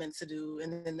like what I'm meant to do.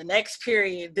 And then the next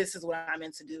period, this is what I'm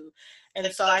meant to do. And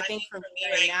so I think for me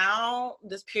right now,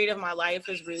 this period of my life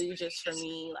is really just for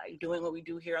me, like doing what we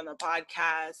do here on the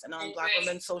podcast and on Black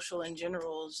Women Social in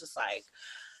general, is just like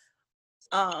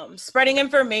spreading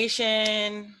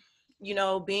information, you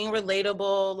know, being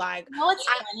relatable. Like, you know what's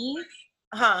funny?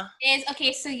 Huh? Is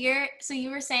okay, so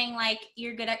you were saying like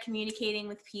you're good at communicating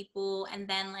with people, and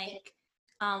then like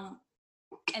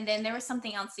and then there was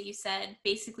something else that you said,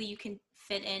 basically you can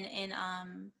fit in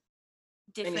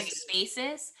different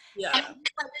spaces. Yeah. And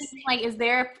like, is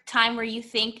there a time where you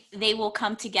think they will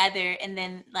come together and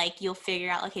then like you'll figure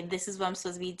out, okay, this is what I'm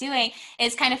supposed to be doing? And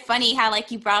it's kind of funny how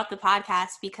like you brought up the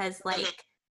podcast, because like,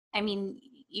 I mean,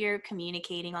 you're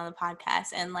communicating on the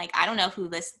podcast, and like I don't know who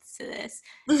listens to this.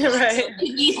 Right.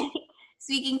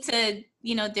 Speaking to,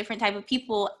 you know, different type of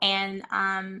people, and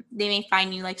they may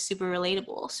find you like super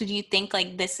relatable. So do you think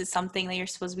like this is something that you're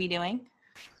supposed to be doing?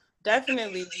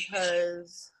 Definitely,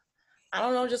 because I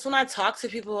don't know, just when I talk to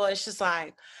people, it's just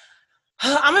like,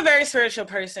 I'm a very spiritual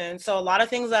person, so a lot of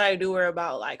things that I do are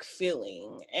about like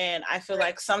feeling, and I feel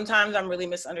like sometimes I'm really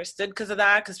misunderstood because of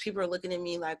that, because people are looking at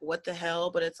me like, what the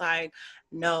hell? But it's like,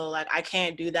 no, like I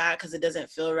can't do that because it doesn't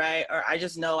feel right, or I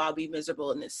just know I'll be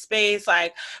miserable in this space.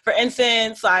 Like, for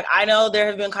instance, like I know there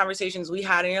have been conversations we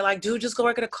had and you're like, dude, just go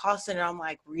work at a call center. I'm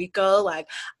like, Rico, like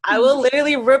I will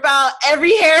literally rip out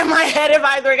every hair in my head if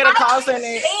I work at a call center.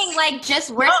 Saying, like, just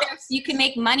work there so you can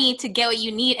make money to get what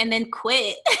you need and then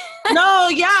quit. No,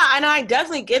 yeah, and I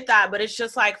definitely get that, but it's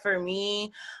just like for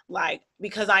me, like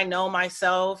because I know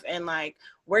myself, and like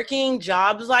working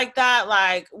jobs like that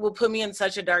like will put me in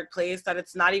such a dark place that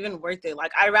it's not even worth it.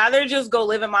 Like I'd rather just go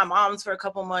live at my mom's for a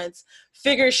couple months,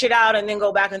 figure shit out, and then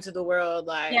go back into the world.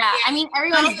 Like, yeah, I mean,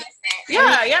 everyone's different.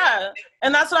 Yeah.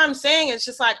 And that's what I'm saying. It's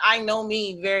just like I know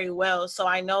me very well, so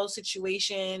I know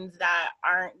situations that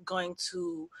aren't going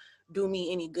to do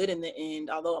me any good in the end,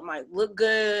 although it might look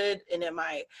good and it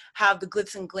might have the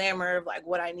glitz and glamour of like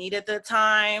what I need at the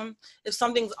time. If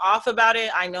something's off about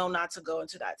it, I know not to go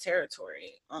into that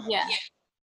territory. Yeah.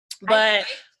 But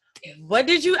what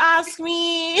did you ask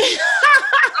me?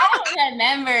 I don't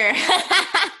remember.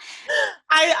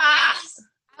 I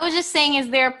was just saying, is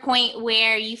there a point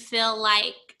where you feel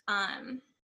like,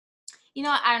 you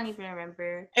know, I don't even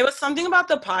remember. It was something about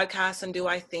the podcast, and do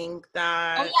I think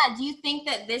that... Oh, yeah. Do you think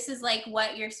that this is, like,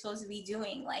 what you're supposed to be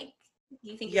doing? Like, do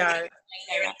you think yeah. you're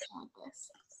direction like this?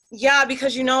 Yeah,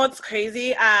 because you know what's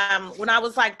crazy? When I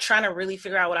was, like, trying to really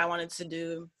figure out what I wanted to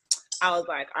do, I was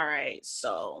like, all right,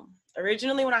 so...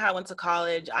 Originally, when I went to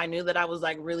college, I knew that I was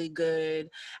like really good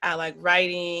at like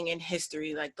writing and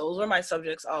history. Like those were my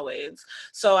subjects always.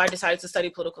 So I decided to study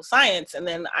political science, and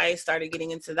then I started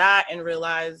getting into that and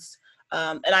realized,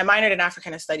 and I minored in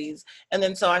African studies. And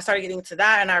then so I started getting into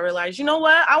that, and I realized, you know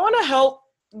what? I want to help,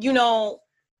 you know,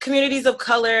 communities of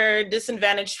color,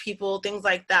 disadvantaged people, things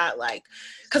like that. Like,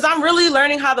 because I'm really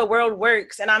learning how the world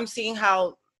works, and I'm seeing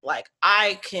how like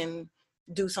I can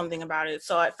do something about it.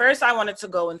 So at first I wanted to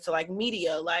go into like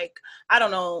media, like, I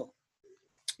don't know,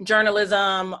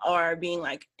 journalism or being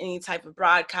like any type of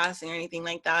broadcasting or anything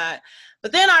like that.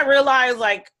 But then I realized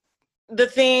like the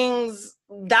things,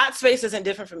 that space isn't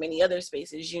different from any other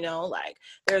spaces, you know, like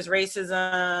there's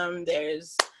racism,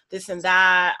 there's this and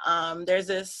that. There's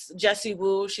this Jessie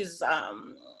Wu, she's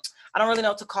I don't really know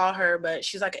what to call her, but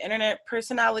she's like an internet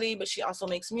personality, but she also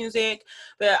makes music.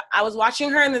 But I was watching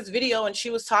her in this video, and she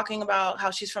was talking about how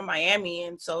she's from Miami.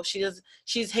 And so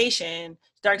she's Haitian,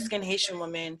 dark-skinned Haitian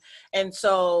woman. And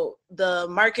so the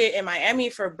market in Miami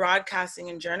for broadcasting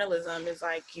and journalism is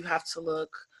like, you have to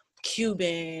look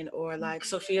Cuban or like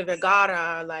Sofia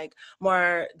Vergara, like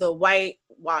more the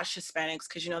whitewash Hispanics,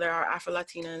 because, you know, there are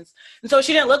Afro-Latinas. And so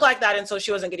she didn't look like that, and so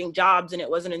she wasn't getting jobs, and it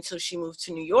wasn't until she moved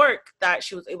to New York that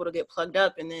she was able to get plugged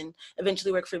up and then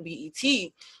eventually work for BET.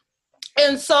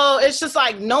 And so it's just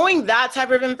like knowing that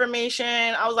type of information,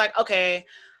 I was like, okay,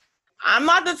 I'm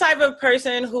not the type of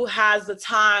person who has the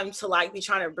time to like be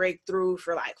trying to break through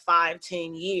for like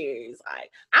 5-10 years.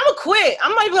 Like, I'm gonna quit.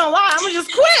 I'm not even gonna lie. I'm gonna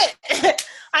just quit.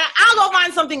 I'll go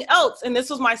find something else. And this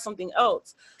was my something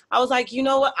else. I was like, you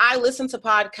know what? I listen to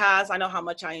podcasts. I know how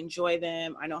much I enjoy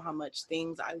them. I know how much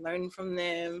things I learn from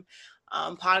them.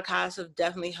 Podcasts have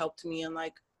definitely helped me in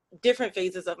like different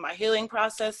phases of my healing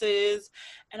processes.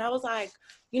 And I was like,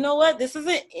 you know what? This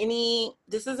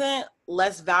isn't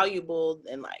less valuable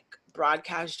than like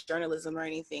broadcast journalism or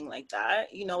anything like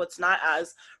that. You know, it's not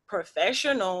as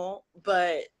professional,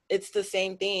 but it's the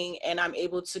same thing, and I'm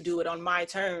able to do it on my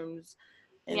terms.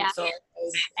 And so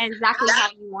exactly how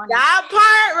you want it. That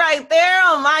part right there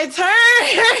on my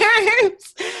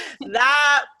terms.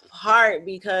 That part,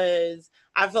 because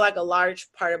I feel like a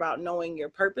large part about knowing your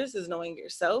purpose is knowing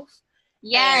yourself.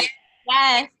 Yes.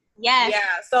 Yes. Yeah.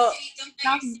 So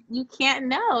you can't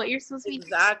know what you're supposed to be.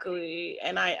 Exactly.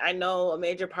 And I know a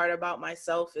major part about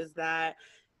myself is that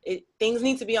things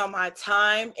need to be on my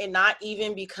time, and not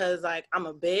even because like I'm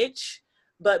a bitch,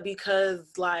 but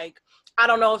because like I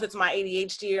don't know if it's my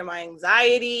ADHD or my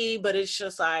anxiety, but it's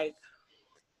just like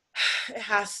it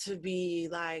has to be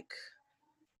like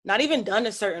not even done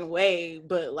a certain way,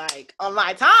 but like on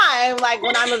my time, like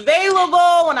when I'm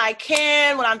available, when I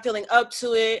can, when I'm feeling up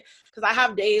to it. Because I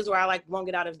have days where I like won't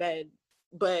get out of bed.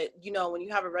 But you know, when you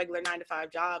have a regular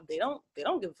 9-to-5 job, they don't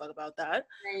give a fuck about that.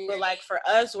 Right. But like for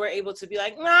us, we're able to be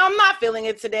like, no, I'm not feeling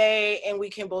it today, and we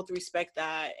can both respect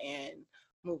that and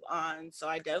move on. So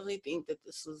I definitely think that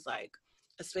this was like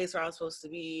a space where I was supposed to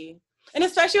be, and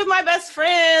especially with my best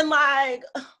friend, like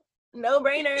no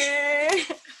brainer.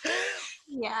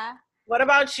 Yeah. What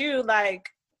about you? Like,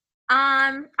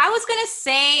 I was gonna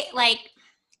say, like,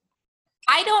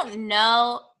 I don't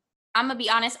know. I'm gonna be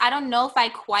honest. I don't know if I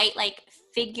quite like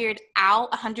figured out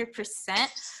 100%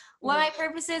 what my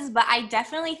purpose is, but I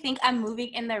definitely think I'm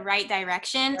moving in the right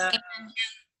direction. Yeah. And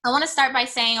I want to start by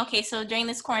saying, okay, so during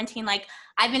this quarantine, like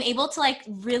I've been able to like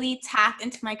really tap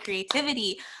into my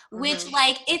creativity, which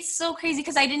like, it's so crazy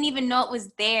because I didn't even know it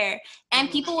was there. And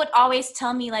people would always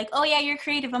tell me like, oh yeah, you're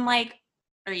creative. I'm like,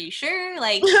 are you sure?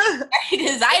 Like,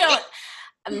 because I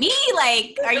don't, me,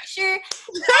 like, are you sure?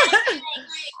 Like,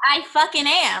 I fucking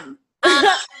am.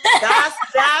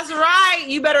 That's right.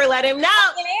 You better let him know.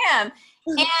 I am.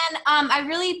 And I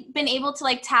really been able to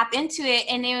like tap into it.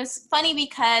 And it was funny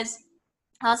because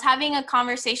I was having a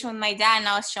conversation with my dad and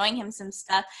I was showing him some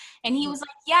stuff, and he was like,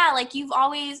 yeah, like you've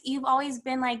always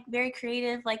been like very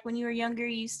creative. Like when you were younger,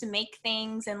 you used to make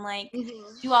things and like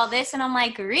do all this. And I'm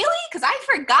like, really? Because I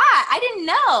forgot. I didn't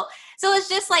know. So it's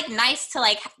just like nice to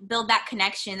like build that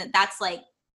connection that's like,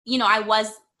 you know, I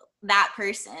was that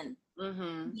person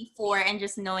before, and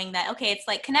just knowing that, okay, it's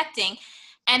like connecting.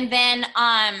 And then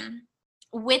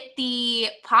with the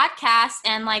podcast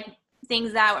and like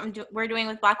things that we're doing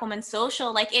with Black Women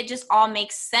Social, like it just all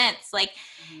makes sense. Like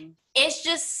it's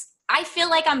just, I feel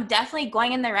like I'm definitely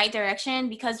going in the right direction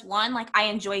because one, like I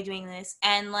enjoy doing this,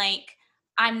 and like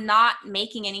I'm not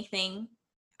making anything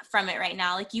from it right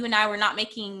now. Like you and I were not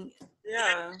making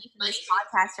this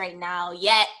podcast right now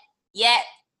yet.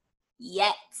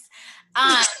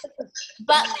 But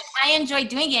like, I enjoy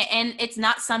doing it, and it's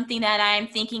not something that I'm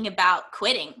thinking about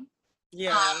quitting.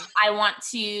 I want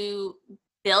to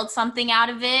build something out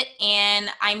of it, and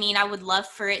I mean, I would love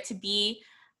for it to be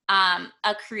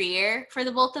a career for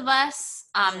the both of us,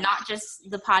 not just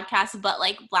the podcast, but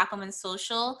like Black Women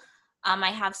Social. I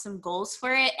have some goals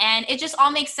for it, and it just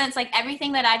all makes sense. Like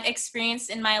everything that I've experienced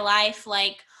in my life,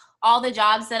 like all the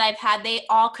jobs that I've had, they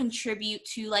all contribute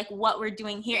to like what we're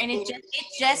doing here. And it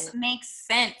just makes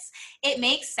sense. It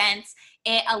makes sense.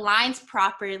 It aligns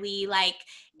properly. Like,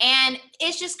 and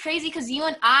it's just crazy because you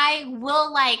and I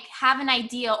will like have an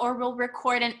idea, or we'll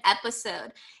record an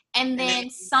episode, and then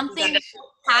something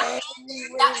happens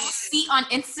that we'll see on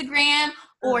Instagram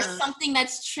or something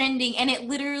that's trending, and it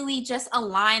literally just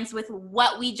aligns with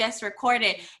what we just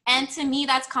recorded. And to me,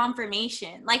 that's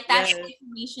confirmation. Like that's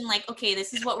confirmation, like, okay,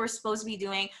 this is what we're supposed to be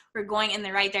doing. We're going in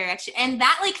the right direction. And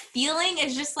that like feeling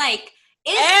is just like,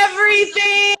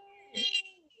 everything.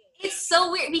 It's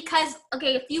so weird because,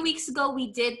 okay, a few weeks ago,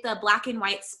 we did the Black and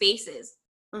White Spaces.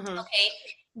 Okay.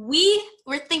 We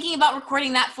were thinking about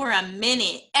recording that for a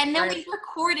minute, and then we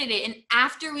recorded it. And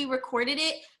after we recorded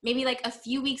it, maybe like a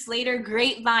few weeks later,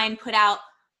 Grapevine put out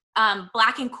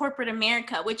Black in Corporate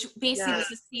America, which basically was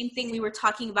the same thing we were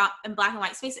talking about in Black and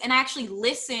White Space. And I actually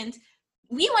listened.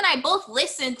 You and I both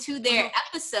listened to their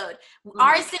episode.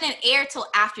 Ours didn't air till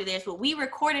after theirs, but we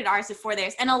recorded ours before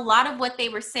theirs. And a lot of what they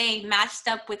were saying matched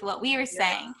up with what we were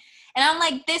saying. And I'm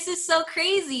like, this is so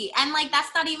crazy. And like,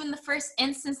 that's not even the first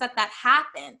instance that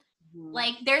happened.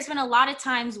 Like, there's been a lot of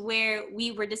times where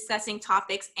we were discussing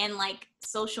topics and like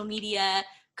social media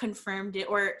confirmed it,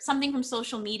 or something from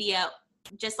social media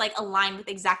just like aligned with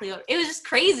exactly what it was. Just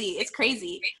crazy. It's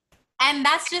crazy. And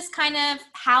that's just kind of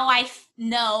how I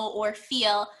know or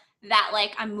feel that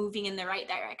like I'm moving in the right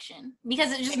direction,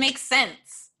 because it just makes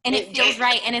sense and it feels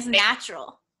right and it's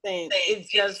natural. sense. It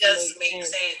just makes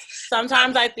sense.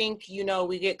 Sometimes I think,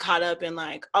 we get caught up in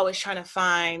like always trying to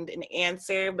find an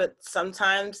answer, but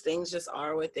sometimes things just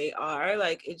are what they are.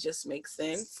 Like, it just makes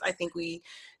sense. I think we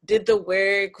did the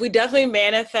work. We definitely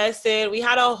manifested. We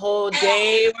had a whole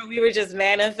day where we were just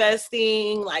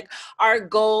manifesting like our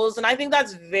goals. And I think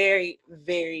that's very,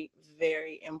 very,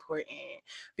 very important,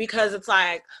 because it's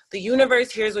like the universe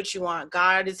hears what you want.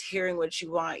 God is hearing what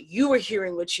you want. You are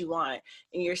hearing what you want,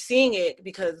 and you're seeing it,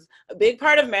 because a big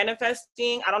part of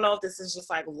manifesting, I don't know if this is just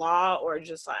like law or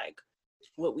just like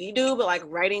what we do, but like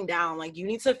writing down, like you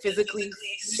need to physically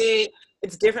see it.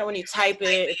 It's different when you type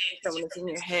it. It's different when it's in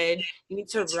your head. You need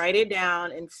to write it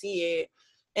down and see it.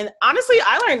 And honestly,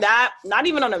 I learned that not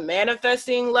even on a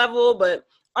manifesting level, but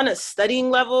on a studying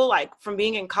level, like from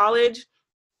being in college.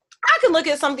 I can look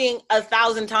at something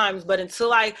 1,000 times, but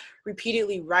until I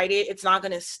repeatedly write it, it's not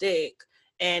going to stick,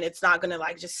 and it's not going to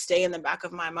like just stay in the back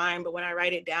of my mind. But when I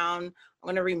write it down, I'm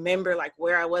going to remember like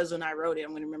where I was when I wrote it.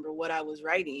 I'm going to remember what I was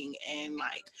writing, and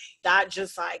like that,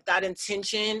 just like that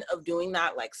intention of doing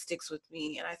that like sticks with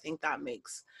me. And I think that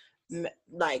makes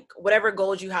like whatever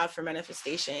goals you have for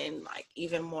manifestation like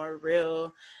even more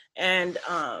real. And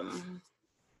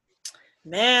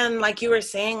man, like you were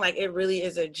saying, like it really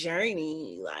is a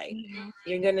journey. Like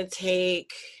you're gonna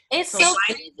take some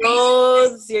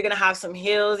roads, you're gonna have some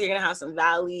hills, you're gonna have some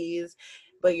valleys,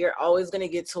 but you're always gonna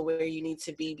get to where you need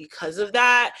to be because of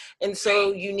that. And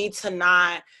so you need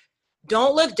to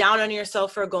don't look down on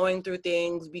yourself for going through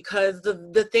things, because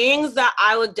the things that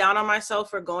I look down on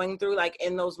myself for going through, like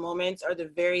in those moments, are the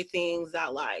very things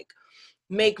that like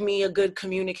make me a good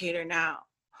communicator now,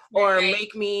 or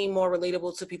make me more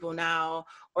relatable to people now,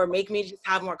 or make me just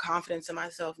have more confidence in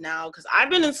myself now. Because I've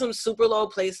been in some super low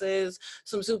places,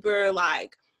 some super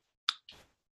like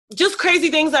just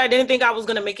crazy things that I didn't think I was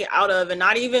gonna make it out of, and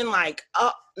not even like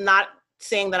not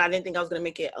saying that I didn't think I was gonna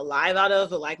make it alive out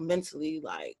of, but like mentally,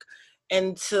 like,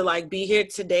 and to like be here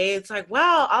today, it's like,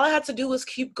 wow, all I had to do was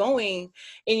keep going.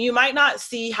 And you might not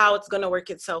see how it's gonna work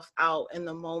itself out in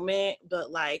the moment, but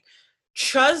like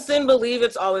trust and believe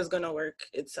it's always gonna work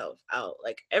itself out,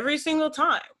 like every single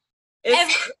time.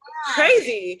 It's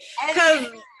crazy, because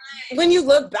when you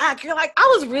look back, you're like,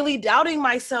 I was really doubting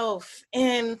myself,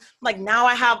 and like now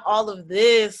I have all of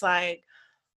this. Like,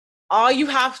 all you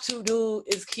have to do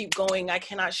is keep going. I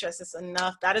cannot stress this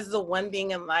enough. That is the one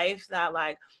thing in life that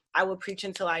like I will preach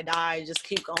until I die. Just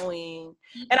keep going.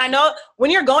 And I know when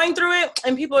you're going through it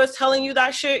and people are telling you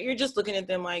that shit, you're just looking at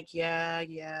them like, yeah,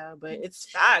 but it's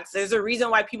facts. There's a reason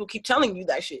why people keep telling you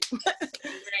that shit.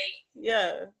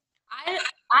 Yeah.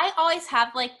 I always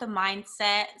have like the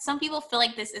mindset, some people feel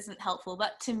like this isn't helpful,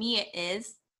 but to me it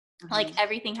is. Like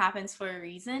everything happens for a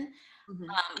reason,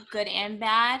 good and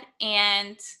bad.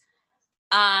 And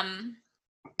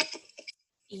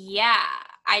yeah,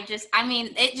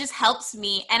 it just helps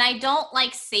me. And I don't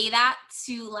like say that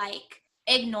to like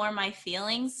ignore my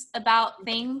feelings about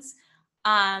things.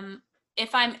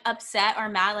 If I'm upset or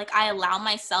mad, like I allow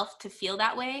myself to feel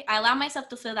that way.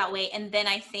 And then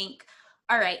I think,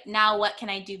 all right, now what can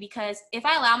I do? Because if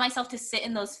I allow myself to sit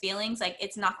in those feelings, like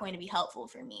it's not going to be helpful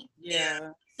for me. Yeah.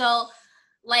 So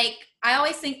like, I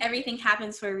always think everything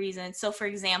happens for a reason. So for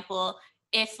example,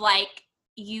 if like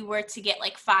you were to get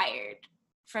like fired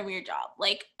from your job,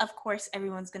 like of course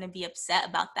everyone's going to be upset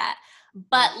about that.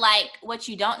 But like what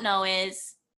you don't know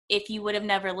is if you would have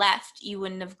never left, you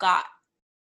wouldn't have got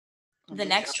the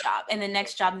next job, and the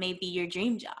next job may be your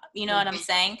dream job. You know what I'm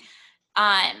saying?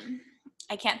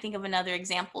 I can't think of another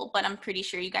example, but I'm pretty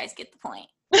sure you guys get the point.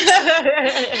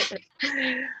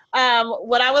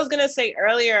 What I was gonna say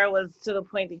earlier was to the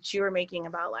point that you were making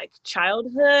about like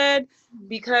childhood,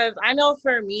 because I know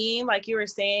for me, like you were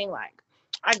saying, like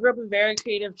I grew up a very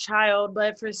creative child,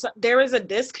 but there was a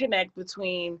disconnect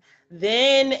between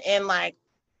then and like,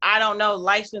 I don't know,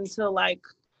 life until like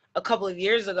a couple of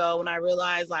years ago, when I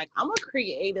realized like I'm a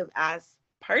creative ass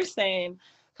person.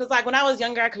 Because like when I was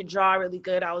younger, I could draw really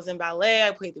good. I was in ballet,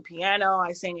 I played the piano,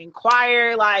 I sang in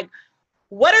choir. Like,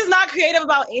 what is not creative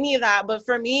about any of that? But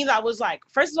for me, that was like,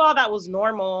 first of all, that was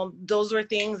normal. Those were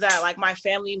things that like my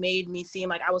family made me seem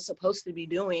like I was supposed to be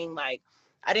doing. Like,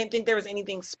 I didn't think there was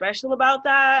anything special about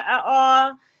that at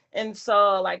all. And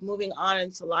so like moving on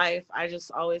into life, I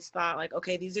just always thought like,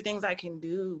 okay, these are things I can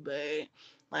do. But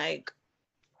like,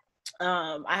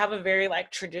 I have a very like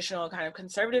traditional kind of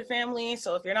conservative family.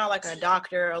 So if you're not like a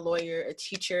doctor, a lawyer, a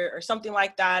teacher, or something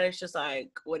like that, it's just like,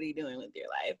 what are you doing with your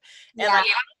life? And like,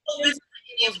 I don't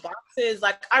those boxes.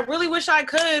 Like, I really wish I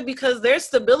could, because there's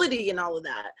stability in all of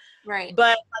that. Right.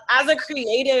 But as a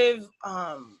creative,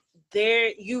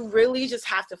 you really just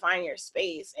have to find your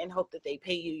space and hope that they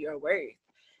pay you your worth.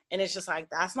 And it's just like,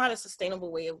 that's not a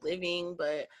sustainable way of living.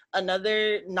 But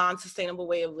another non-sustainable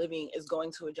way of living is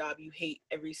going to a job you hate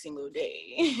every single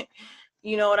day.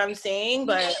 You know what I'm saying?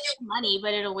 But money,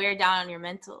 but it'll wear down on your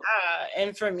mental.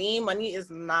 and for me, money is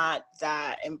not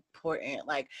that important.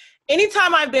 Like,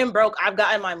 anytime I've been broke, I've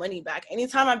gotten my money back.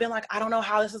 Anytime I've been like, I don't know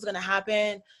how this is gonna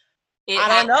happen, I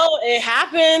don't know, it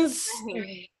happens.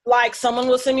 Like, someone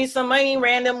will send me some money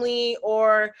randomly,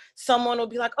 or someone will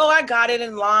be like, oh, I got it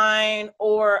in line,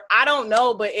 or I don't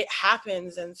know, but it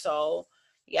happens. And so,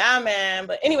 yeah, man.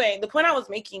 But anyway, the point I was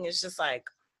making is just like,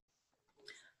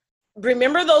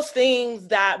 remember those things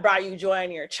that brought you joy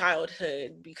in your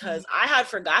childhood, because I had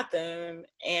forgot them,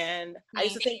 and I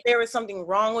used to think there was something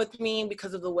wrong with me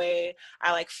because of the way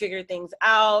I like figured things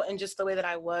out, and just the way that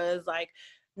I was. Like,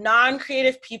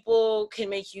 non-creative people can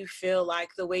make you feel like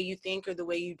the way you think or the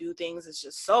way you do things is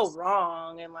just so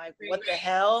wrong, and like, what the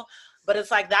hell? But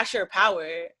it's like, that's your power.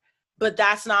 But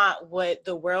that's not what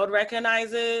the world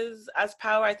recognizes as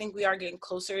power. I think we are getting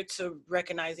closer to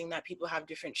recognizing that people have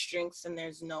different strengths and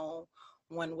there's no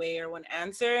one way or one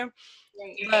answer.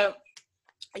 But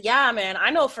yeah, man,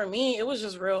 I know for me, it was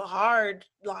just real hard,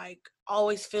 like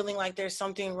always feeling like there's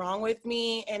something wrong with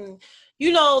me. And,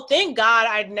 you know, thank God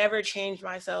I'd never changed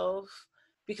myself,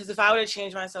 because if I would have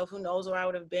changed myself, who knows where I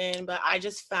would have been. But I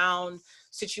just found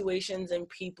situations and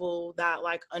people that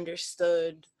like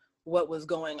understood what was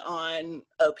going on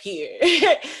up here.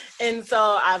 And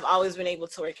so I've always been able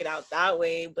to work it out that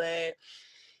way. But,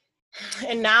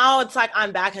 and now it's like,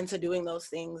 I'm back into doing those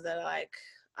things that like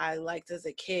I liked as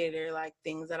a kid, or like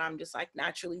things that I'm just like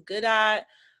naturally good at.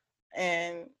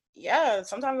 And yeah,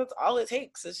 sometimes that's all it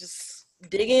takes. It's just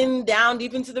digging down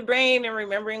deep into the brain and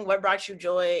remembering what brought you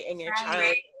joy in your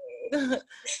childhood.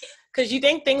 Because you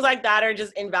think things like that are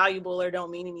just invaluable or don't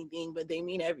mean anything, but they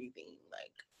mean everything. Like,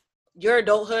 your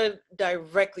adulthood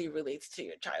directly relates to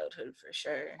your childhood, for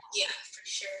sure. Yeah, for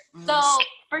sure. So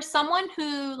for someone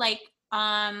who like,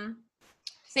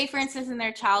 say for instance in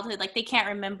their childhood, like they can't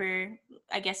remember,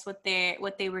 I guess, what they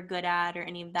were good at or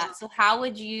any of that. So how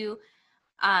would you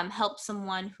help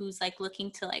someone who's like looking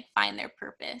to like find their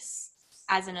purpose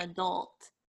as an adult?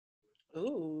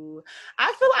 Ooh,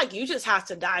 I feel like you just have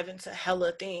to dive into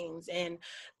hella things. And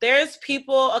there's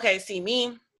people, okay, see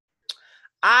me,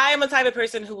 I'm a type of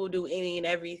person who will do any and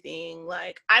everything.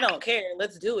 Like, I don't care,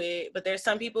 let's do it. But there's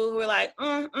some people who are like,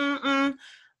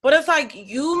 But it's like,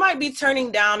 you might be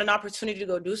turning down an opportunity to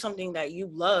go do something that you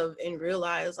love and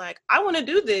realize, like, I want to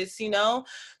do this, you know?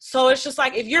 So it's just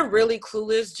like, if you're really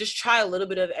clueless, just try a little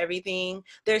bit of everything.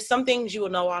 There's some things you will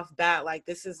know off bat, like,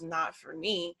 this is not for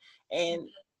me. And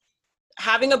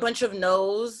having a bunch of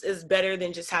no's is better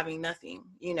than just having nothing,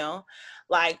 you know?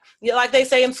 Like, you know, like they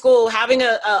say in school, having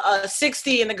a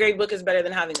 60 in the grade book is better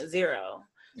than having a 0.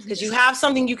 Because you have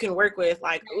something you can work with,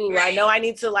 like, ooh, I know I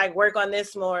need to like work on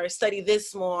this more, study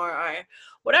this more, or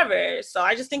whatever. So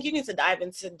I just think you need to dive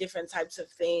into different types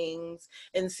of things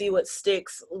and see what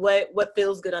sticks, what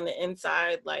feels good on the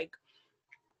inside. Like,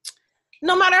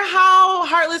 no matter how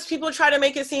heartless people try to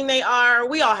make it seem they are,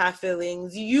 we all have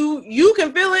feelings. You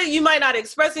can feel it. You might not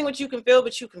expressing what you can feel,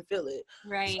 but you can feel it.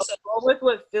 Right. So go with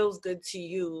what feels good to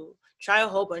you. Try a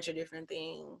whole bunch of different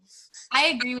things. I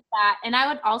agree with that. And I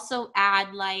would also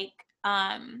add like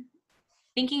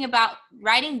thinking about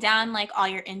writing down like all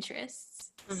your interests.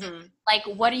 Mm-hmm. Like,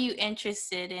 what are you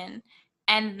interested in?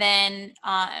 And then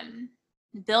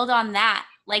build on that.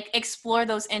 Like, explore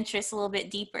those interests a little bit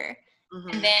deeper. Mm-hmm.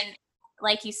 And then,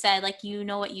 like you said, like, you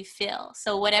know what you feel.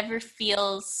 So whatever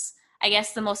feels, I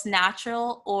guess, the most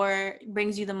natural or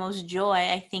brings you the most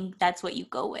joy, I think that's what you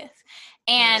go with.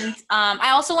 And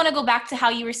I also want to go back to how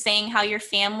you were saying how your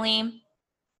family,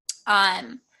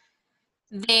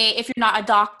 if you're not a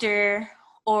doctor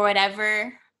or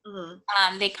whatever,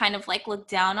 they kind of like look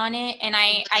down on it. And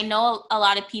I know a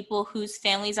lot of people whose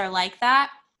families are like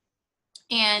that.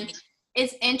 And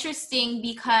it's interesting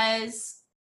because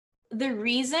the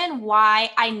reason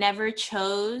why I never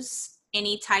chose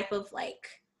any type of like,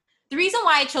 the reason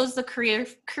why I chose the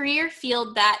career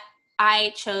field that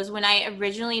I chose when I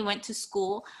originally went to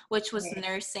school, which was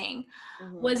nursing,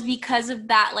 was because of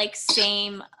that like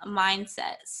same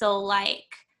mindset. So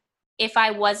like, if I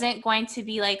wasn't going to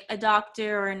be like a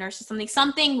doctor or a nurse or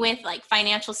something with like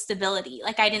financial stability,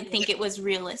 like I didn't think it was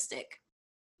realistic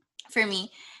for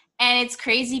me. And it's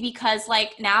crazy because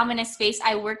like now I'm in a space,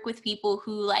 I work with people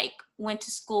who like went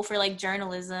to school for like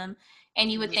journalism,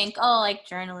 and you would think, oh, like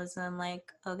journalism, like,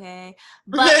 okay.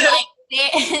 But like,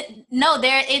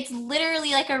 it's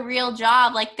literally like a real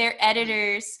job. Like they're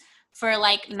editors for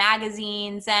like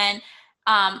magazines and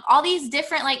all these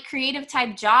different like creative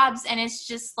type jobs. And it's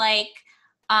just like,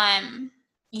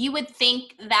 you would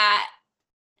think that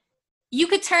you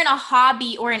could turn a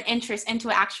hobby or an interest into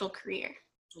an actual career,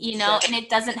 you know, and it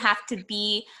doesn't have to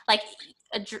be like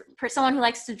for someone who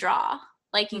likes to draw,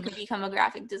 like you could become a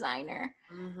graphic designer,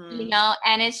 you know,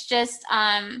 and it's just,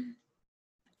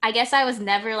 I guess I was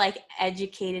never like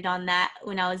educated on that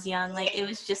when I was young. Like it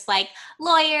was just like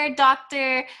lawyer,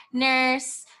 doctor,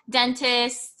 nurse,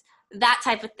 dentist, that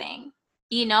type of thing.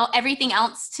 You know, everything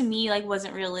else to me like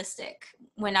wasn't realistic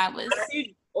when I was.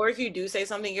 Or if you do say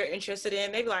something you're interested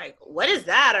in, they be like, "What is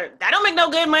that?" Or "That don't make no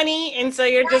good money," and so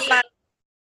you're just like,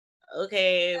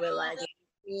 "Okay, but like,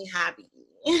 be happy."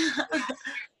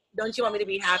 Don't you want me to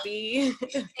be happy?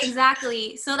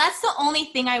 Exactly. So that's the only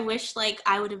thing I wish like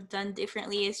I would have done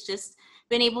differently, is just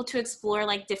been able to explore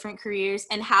like different careers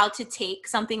and how to take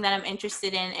something that I'm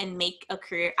interested in and make a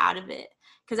career out of it.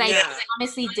 Because I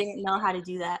honestly didn't know how to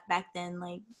do that back then.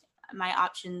 Like my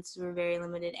options were very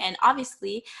limited, and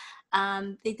obviously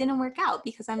they didn't work out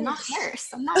because I'm not a nurse.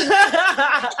 I'm not a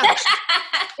nurse.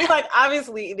 It's like,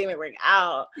 obviously it didn't work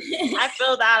out. I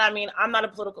feel that. I mean, I'm not a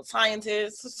political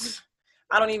scientist.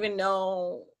 I don't even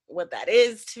know what that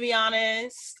is, to be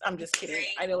honest. I'm just kidding.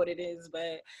 I know what it is,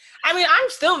 but I mean, I'm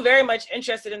still very much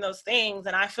interested in those things,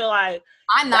 and I feel like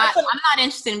I'm not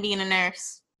interested in being a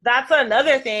nurse. That's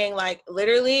another thing. Like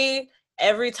literally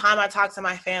every time I talk to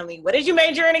my family, what did you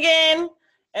major in again?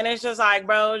 And it's just like,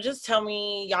 bro, just tell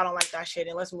me y'all don't like that shit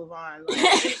and let's move on.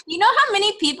 Like, you know how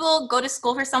many people go to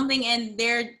school for something and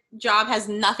their job has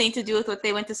nothing to do with what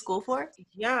they went to school for?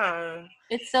 Yeah.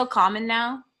 It's so common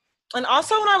now. And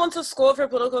also when I went to school for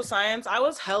political science, I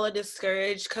was hella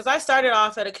discouraged because I started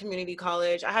off at a community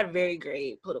college. I had very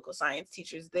great political science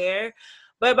teachers there.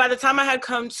 But by the time I had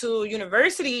come to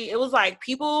university, it was like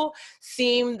people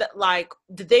seemed like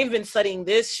they've been studying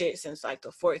this shit since like the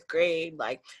 4th grade.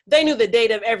 Like they knew the date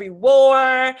of every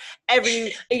war,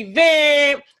 every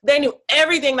event. They knew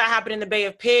everything that happened in the Bay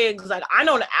of Pigs. Like I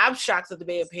know the abstracts of the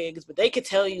Bay of Pigs, but they could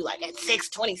tell you like at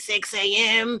 6:26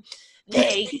 a.m.,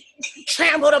 they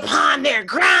trampled upon their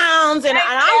grounds. And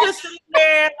I'm just sitting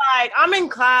there like, I'm in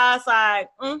class like,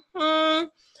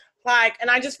 like, and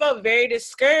I just felt very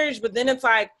discouraged. But then it's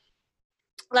like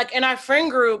in our friend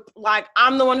group, like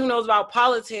I'm the one who knows about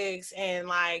politics and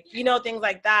like, you know, things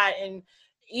like that. And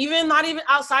even not even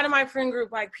outside of my friend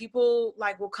group, like people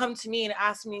like will come to me and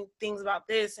ask me things about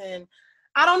this. And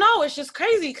I don't know, it's just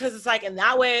crazy because it's like in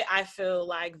that way I feel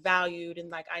like valued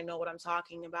and like I know what I'm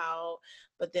talking about.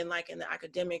 But then like in the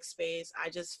academic space,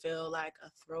 I just feel like a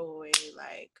throwaway,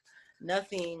 like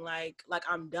nothing, like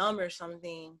I'm dumb or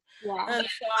something. Yeah. And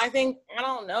so I think, I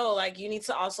don't know, like you need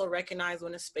to also recognize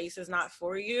when a space is not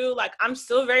for you. Like I'm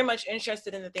still very much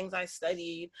interested in the things I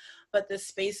studied, but the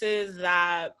spaces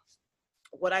that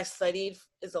what I studied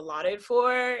is allotted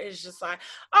for is just like,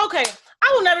 okay,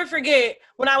 I will never forget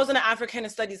when I was in an African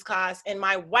Studies class and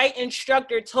my white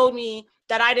instructor told me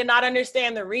that I did not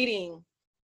understand the reading.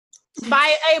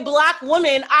 By a Black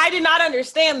woman, I did not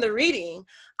understand the reading.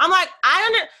 I'm like,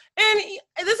 and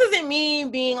this isn't me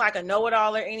being like a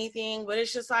know-it-all or anything, but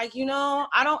it's just like, you know,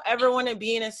 I don't ever want to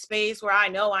be in a space where I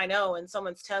know, and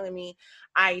someone's telling me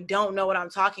I don't know what I'm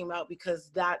talking about because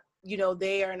that, you know,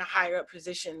 they are in a higher up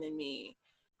position than me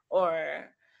or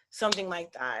something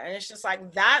like that. And it's just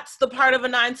like, that's the part of a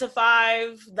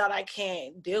 9-to-5 that I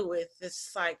can't deal with.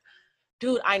 It's like,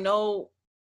 dude, I know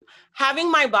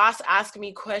having my boss ask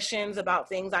me questions about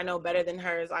things I know better than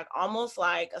her is like almost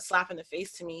like a slap in the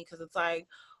face to me, because it's like,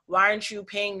 why aren't you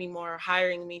paying me more,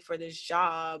 hiring me for this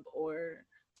job? Or,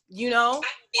 you know?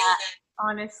 Yeah,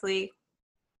 honestly.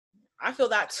 I feel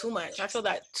that too much. I feel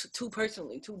that too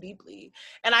personally, too deeply.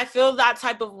 And I feel that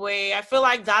type of way. I feel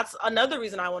like that's another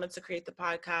reason I wanted to create the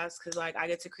podcast, because like I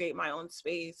get to create my own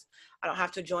space. I don't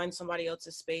have to join somebody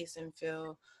else's space and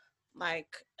feel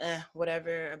like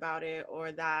whatever about it,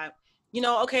 or that, you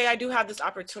know, okay, I do have this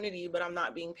opportunity, but I'm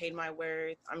not being paid my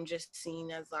worth. I'm just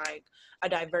seen as like a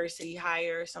diversity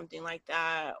hire or something like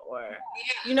that. Or,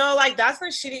 you know, like that's a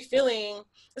shitty feeling,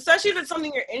 especially if it's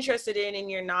something you're interested in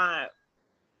and you're not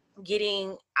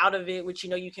getting out of it what you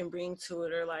know you can bring to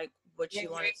it, or like what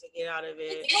you wanted to get out of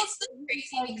it.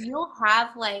 Like, you'll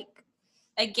have like,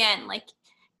 again, like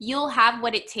you'll have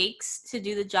what it takes to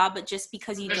do the job, but just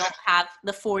because you don't have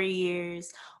the 4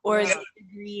 years or the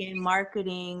degree in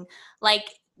marketing, like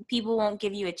people won't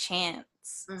give you a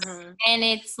chance. And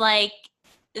it's like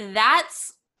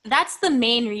that's the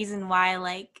main reason why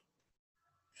like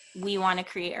we want to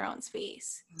create our own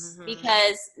space,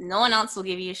 because no one else will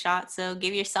give you a shot, so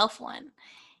give yourself one.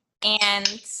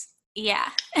 And yeah.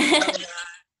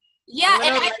 Yeah,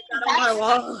 and I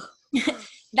think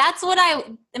that's what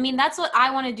that's what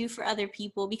I want to do for other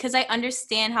people, because I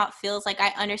understand how it feels. Like, I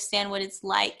understand what it's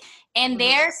like. And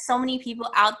there's so many people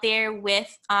out there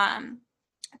with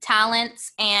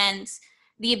talents and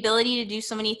the ability to do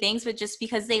so many things, but just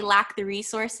because they lack the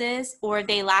resources or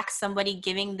they lack somebody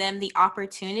giving them the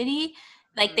opportunity,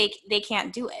 like they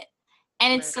can't do it.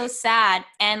 And it's so sad.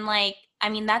 And like, I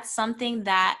mean, that's something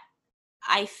that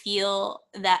I feel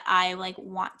that I like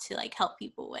want to like help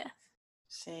people with.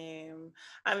 Same.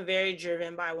 I'm very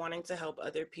driven by wanting to help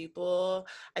other people.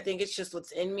 I think it's just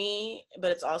what's in me,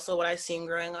 but it's also what I seen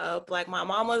growing up. Like, my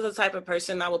mom was the type of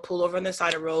person that would pull over on the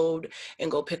side of the road and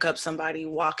go pick up somebody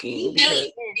walking. Because,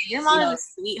 your mom is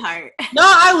a sweetheart. No,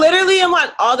 I literally am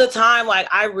like all the time. Like,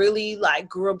 I really like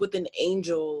grew up with an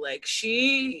angel. Like,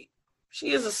 she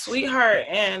is a sweetheart,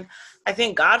 and I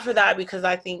thank God for that, because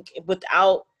I think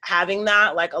without having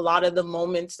that, like, a lot of the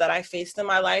moments that I faced in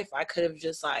my life, I could have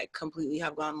just like completely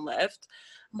have gone left.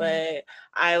 But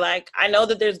I know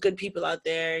that there's good people out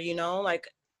there, you know, like,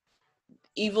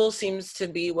 evil seems to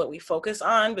be what we focus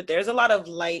on, but there's a lot of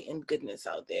light and goodness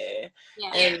out there.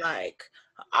 And like,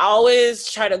 I always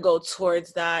try to go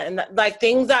towards that, and like,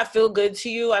 things that feel good to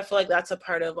you, I feel like that's a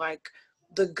part of like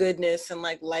the goodness and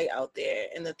like light out there.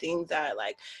 And the things that,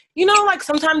 like, you know, like,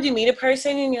 sometimes you meet a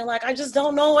person and you're like, I just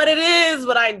don't know what it is,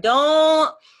 but I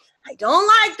don't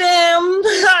like them.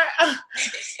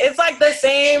 It's like the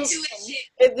same.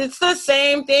 It's the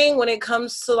same thing when it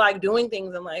comes to like doing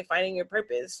things in life, finding your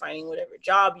purpose, finding whatever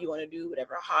job you want to do,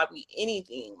 whatever hobby,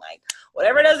 anything. Like,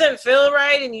 whatever doesn't feel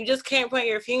right and you just can't put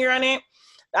your finger on it,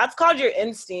 that's called your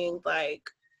instinct. Like,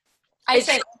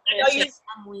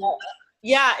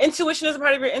 yeah, intuition is a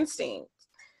part of your instinct.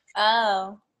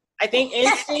 Oh. I think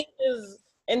instinct is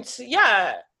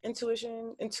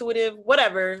intuition, intuitive,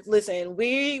 whatever. Listen,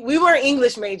 we were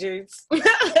English majors.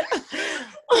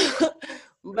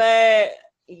 But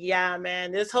yeah,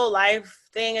 man, this whole life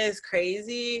thing is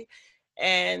crazy.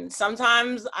 And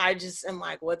sometimes I just am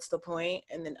like, what's the point?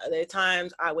 And then other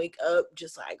times I wake up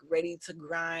just like ready to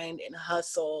grind and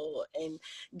hustle and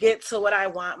get to what I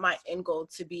want my end goal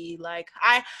to be. Like,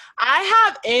 I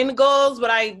have end goals,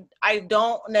 but I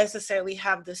don't necessarily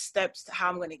have the steps to how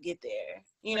I'm going to get there,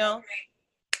 you know?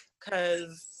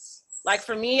 Because like,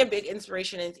 for me, a big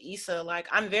inspiration is Issa. Like,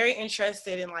 I'm very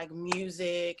interested in like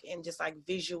music and just like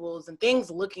visuals and things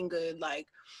looking good. Like,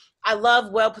 I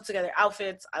love well put together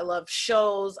outfits. I love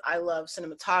shows. I love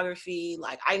cinematography.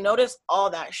 Like, I notice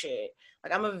all that shit.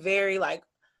 Like, I'm a very like,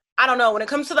 I don't know, when it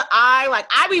comes to the eye, like,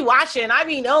 I be watching, I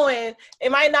be knowing.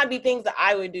 It might not be things that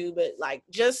I would do, but like,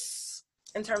 just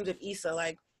in terms of Issa,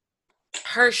 like,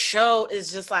 her show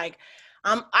is just like,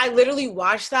 I literally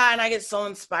watch that and I get so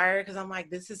inspired, because I'm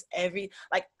like, this is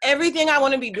everything I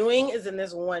want to be doing is in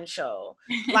this one show.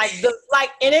 Like,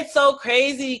 and it's so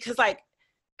crazy, because like,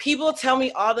 people tell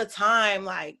me all the time,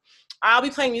 like, I'll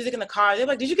be playing music in the car. They're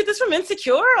like, did you get this from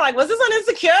Insecure? Like, was this on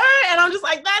Insecure? And I'm just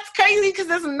like, that's crazy, because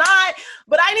it's not,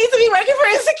 but I need to be working for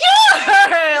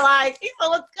Insecure. Like, Issa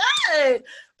looks good.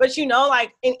 But, you know,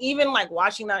 like, and even like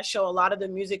watching that show, a lot of the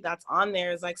music that's on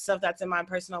there is like stuff that's in my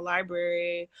personal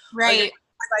library. Right.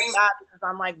 Like that, because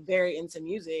I'm like very into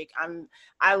music.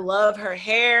 I love her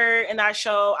hair in that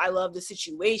show. I love the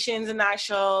situations in that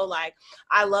show. Like,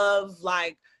 I love,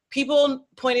 like, people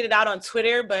pointed it out on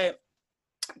Twitter, but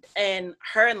in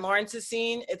her and Lawrence's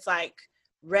scene, it's like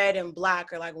red and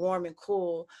black, or like warm and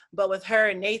cool. But with her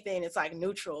and Nathan, it's like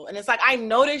neutral. And it's like, I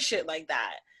notice shit like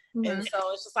that. And so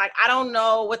it's just like, I don't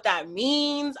know what that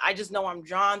means. I just know I'm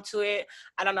drawn to it.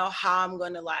 I don't know how I'm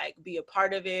going to like be a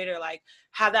part of it, or like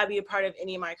have that be a part of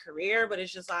any of my career. But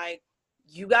it's just like,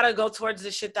 you got to go towards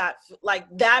the shit that like,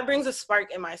 that brings a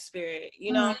spark in my spirit,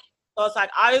 you know? So it's like,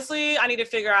 obviously I need to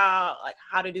figure out like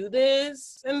how to do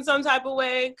this in some type of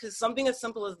way. Cause something as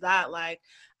simple as that, like,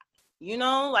 you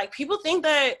know, like, people think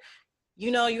that,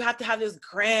 you know, you have to have this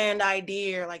grand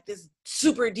idea or like this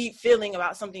super deep feeling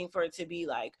about something for it to be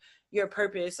like your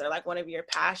purpose or like one of your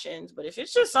passions. But if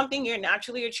it's just something you're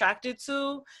naturally attracted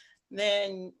to,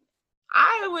 then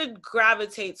I would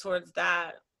gravitate towards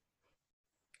that.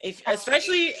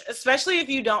 Especially if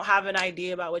you don't have an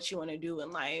idea about what you want to do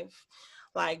in life,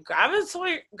 like,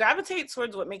 gravitate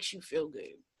towards what makes you feel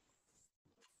good.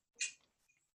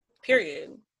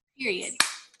 Period.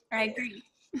 I agree.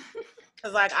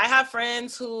 Because like, I have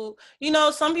friends who, you know,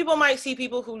 some people might see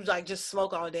people who like just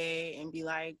smoke all day and be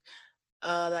like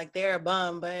they're a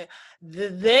bum, but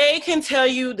they can tell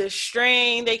you the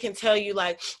strain. They can tell you,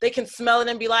 like, they can smell it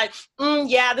and be like,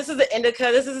 yeah, this is an indica,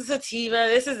 this is a sativa,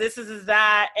 this is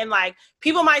that. And like,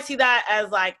 people might see that as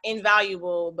like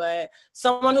invaluable, but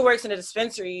someone who works in a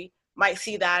dispensary might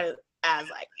see that as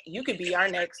like, you could be our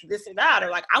next this or that, or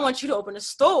like, I want you to open a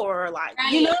store, or like,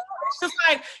 Right. you know, it's just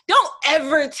like, don't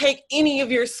ever take any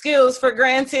of your skills for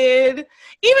granted, even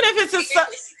if it's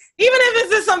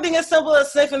just something as simple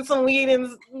as sniffing some weed and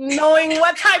knowing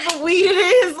what type of weed it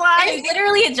is. Like, it's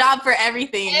literally a job for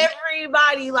everything.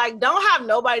 Everybody, like, don't have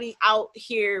nobody out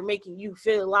here making you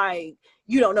feel like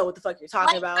you don't know what the fuck you're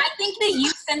talking about. I think that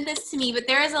you sent this to me, but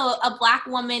there is a Black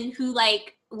woman who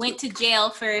like went to jail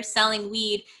for selling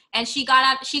weed, and she got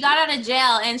out of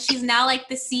jail, and she's now like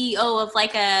the CEO of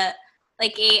like a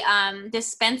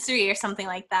dispensary or something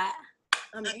like that.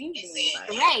 Amazing.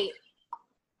 Right.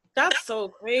 That's so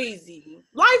crazy.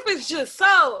 Life is just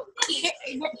so.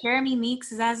 Jeremy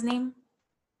Meeks, is that his name?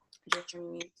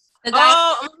 Jeremy Meeks. The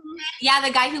guy,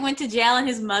 the guy who went to jail and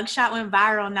his mugshot went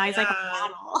viral. Now he's like a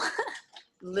model.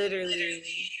 Literally.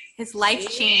 His life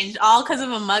changed all because of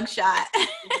a mugshot.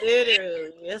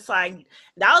 Literally. It's like,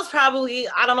 that was probably,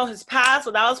 I don't know his past,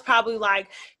 but that was probably like,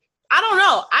 I don't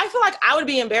know. I feel like I would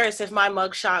be embarrassed if my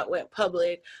mugshot went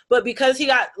public, but because he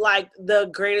got like the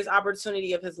greatest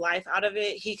opportunity of his life out of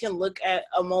it, he can look at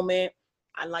a moment.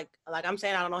 I like I'm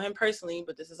saying, I don't know him personally,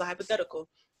 but this is a hypothetical.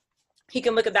 He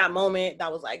can look at that moment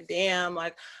that was like, damn,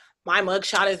 like my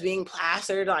mugshot is being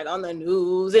plastered like on the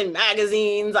news and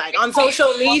magazines, like on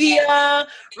social media,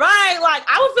 right? Like,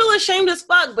 I would feel ashamed as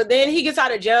fuck, but then he gets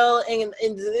out of jail and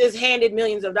is handed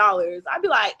millions of dollars. I'd be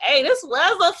like, hey, this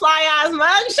was a fly ass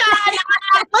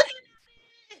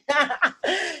mugshot.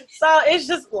 So it's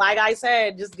just like I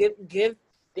said, just give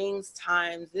things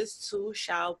time. This too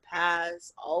shall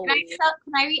pass. Always.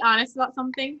 Can I be honest about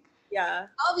something? Yeah.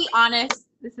 I'll be honest.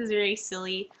 This is very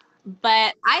silly,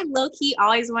 but I low-key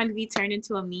always wanted to be turned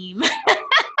into a meme.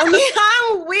 I mean,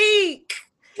 I'm weak.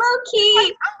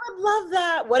 Low-key. I would love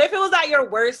that. What if it was at your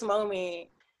worst moment?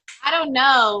 I don't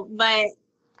know, but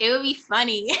it would be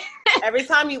funny. Every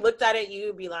time you looked at it, you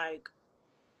would be like,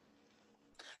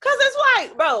 because it's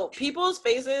like, bro, people's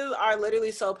faces are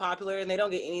literally so popular and they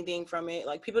don't get anything from it.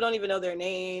 Like, people don't even know their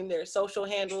name, their social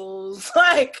handles.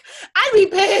 Like, I'd be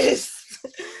pissed.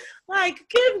 Like,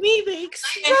 give me the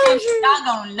exposure. Y'all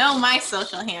gonna know my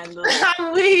social handle.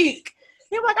 I'm weak.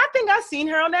 You're like, I think I seen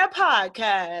her on that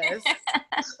podcast.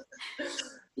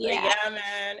 Yeah,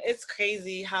 man. It's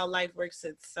crazy how life works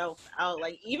itself out.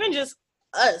 Like, even just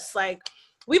us, like,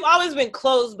 we've always been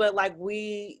close, but like,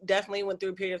 we definitely went through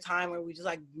a period of time where we just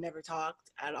like never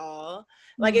talked at all.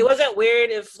 Like, it wasn't weird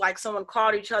if like someone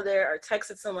called each other or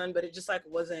texted someone, but it just like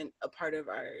wasn't a part of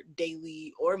our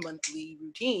daily or monthly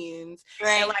routines.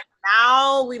 Right. And like,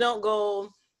 now we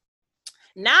go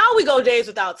days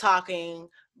without talking,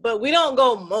 but we don't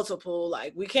go multiple.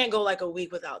 Like, we can't go like a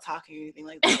week without talking or anything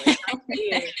like that.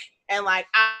 And like,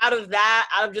 out of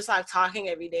just like talking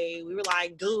every day, we were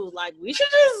like, dude, like, we should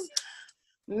just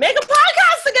make a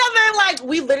podcast together. Like,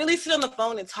 we literally sit on the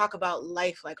phone and talk about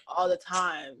life like all the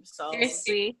time. So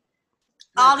seriously,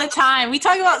 all the time. We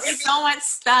talk about so much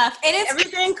stuff, and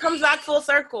everything comes back full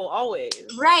circle always.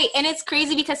 Right, and it's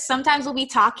crazy because sometimes we'll be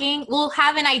talking, we'll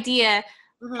have an idea.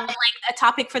 Like a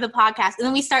topic for the podcast, and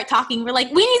then we start talking. We're like,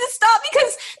 we need to stop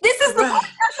because this is the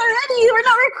podcast already. We're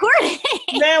not recording.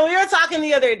 Man, we were talking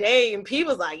the other day, and P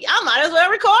was like, "Y'all might as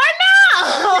well record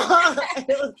now." And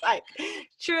it was like,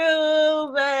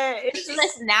 true, but it's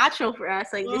just natural for us.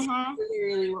 Like, this is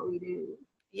really what we do.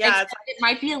 Yeah, it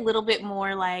might be a little bit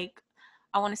more like,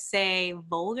 I want to say,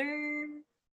 vulgar.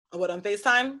 What, on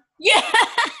FaceTime? Yeah.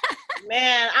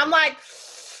 Man, I'm like,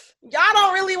 y'all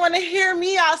don't really want to hear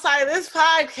me outside of this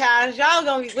podcast. Y'all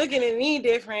gonna be looking at me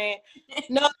different.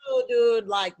 No, dude,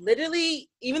 like, literally,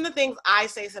 even the things I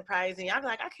say surprising, I'm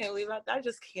like, I can't believe that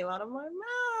just came out of my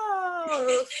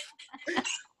mouth. But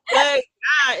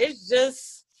yeah, it's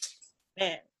just,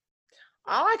 man,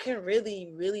 all I can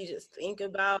really, really just think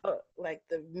about, like,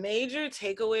 the major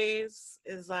takeaways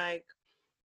is like,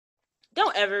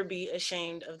 don't ever be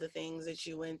ashamed of the things that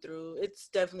you went through. It's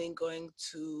definitely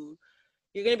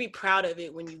you're going to be proud of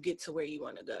it when you get to where you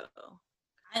want to go.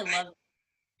 I love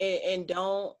it. And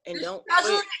don't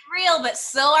struggles are real, but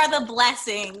so are the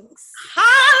blessings.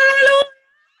 Hallelujah.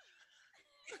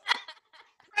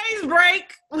 Praise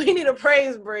break. We need a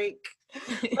praise break.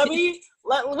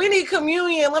 We need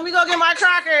communion. Let me go get my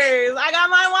crackers. I got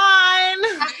my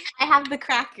wine. I have the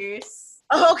crackers.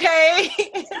 Okay.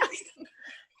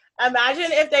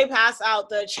 Imagine if they pass out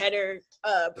the cheddar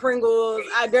Pringles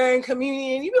during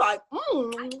communion. You'd be like,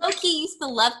 Loki used to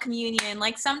love communion.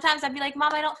 Like, sometimes I'd be like,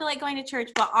 Mom, I don't feel like going to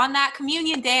church. But on that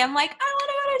communion day, I'm like, I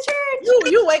want to go to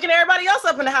church. You waking everybody else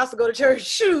up in the house to go to church.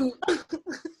 Shoot.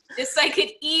 Just so I could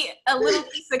eat a little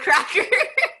piece of cracker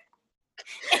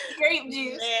and grape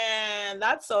juice. Man,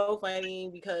 that's so funny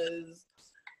because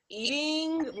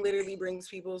eating literally brings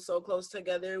people so close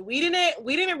together. We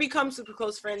didn't become super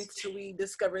close friends till we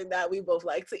discovered that we both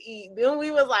like to eat. Then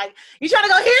we was like, you trying to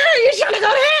go here? You trying to go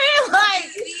here?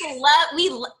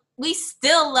 Like we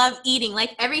still love eating.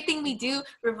 Like everything we do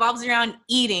revolves around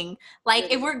eating. Like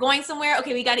if we're going somewhere,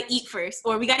 okay, we got to eat first,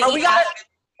 or we got to eat.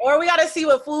 Or we gotta see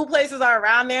what food places are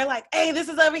around there. Like, hey, this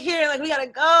is over here. Like, we gotta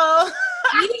go.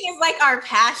 Eating is like our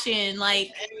passion.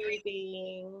 Like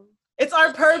everything. It's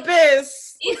our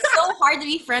purpose. It's so hard to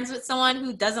be friends with someone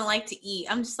who doesn't like to eat.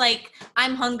 I'm just like,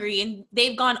 I'm hungry, and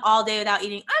they've gone all day without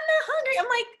eating. I'm not hungry. I'm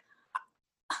like,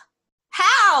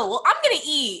 how? Well, I'm gonna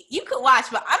eat. You could watch,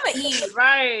 but I'm gonna eat.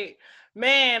 Right.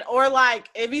 Man, or like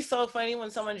it'd be so funny when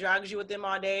someone drags you with them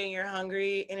all day and you're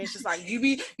hungry, and it's just like you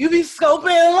be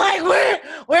scoping like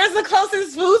where's the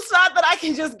closest food spot that I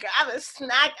can just grab a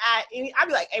snack at. And I'd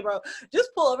be like, hey bro,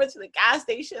 just pull over to the gas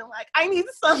station. Like I need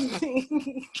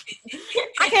something.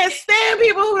 I can't stand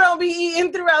people who don't be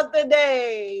eating throughout the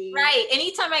day. Right.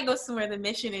 Anytime I go somewhere, the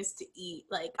mission is to eat.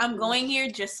 Like I'm going here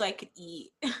just so I could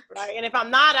eat. Right. And if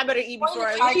I'm not, I better eat before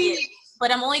I leave.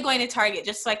 But I'm only going to Target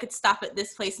just so I could stop at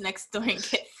this place next door and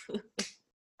get food.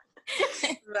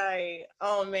 Right.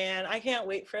 Oh, man. I can't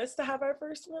wait for us to have our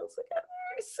first meal together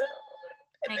soon.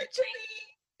 Eventually,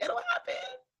 it'll happen.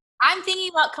 I'm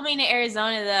thinking about coming to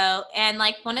Arizona, though. And,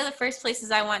 like, one of the first places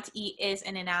I want to eat is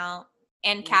In-N-Out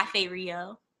and Cafe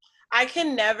Rio. I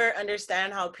can never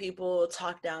understand how people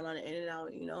talk down on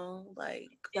In-N-Out, you know? Like,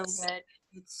 so good.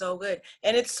 It's so good.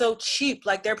 And it's so cheap.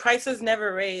 Like, their prices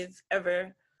never raise,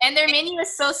 ever. And their menu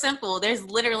is so simple. There's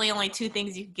literally only 2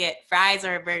 things you can get, fries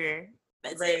or a burger.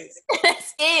 That's it.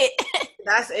 That's it.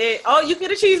 That's it. Oh, you get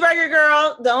a cheeseburger,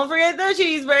 girl. Don't forget the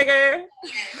cheeseburger.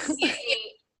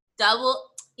 Double.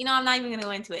 You know, I'm not even going to go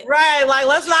into it. Right. Like,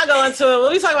 let's not go into it.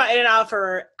 We'll be talking about In-N-Out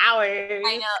for hours.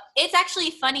 I know. It's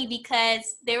actually funny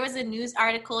because there was a news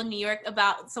article in New York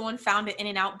about someone found an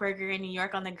In-N-Out burger in New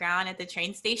York on the ground at the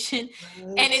train station.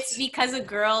 And it's because a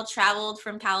girl traveled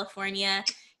from California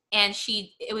and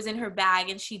it was in her bag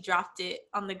and she dropped it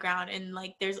on the ground, and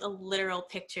like there's a literal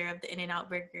picture of the In-N-Out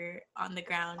burger on the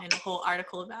ground and a whole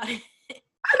article about it.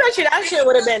 I bet you that shit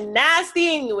would have been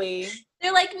nasty anyway.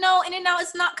 They're like, no, In-N-Out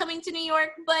is not coming to New York,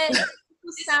 but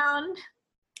sound.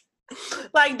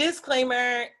 Like,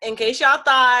 disclaimer, in case y'all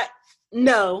thought,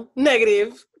 no,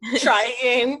 negative, try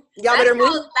again. Y'all better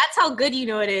move. That's how good you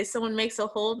know it is. Someone makes a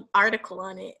whole article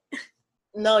on it.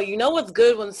 No, you know what's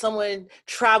good when someone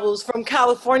travels from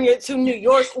California to New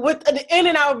York with an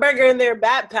In-N-Out burger in their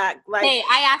backpack. Like, hey,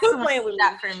 I asked someone to do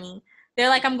that for me. They're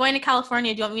like, I'm going to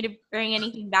California. Do you want me to bring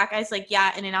anything back? I was like,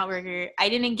 yeah, In-N-Out burger. I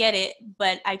didn't get it,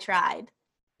 but I tried.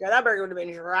 Yeah, that burger would have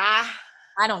been dry.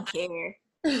 I don't care.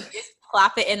 Just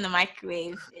plop it in the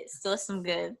microwave. It's still some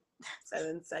good.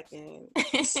 7 seconds.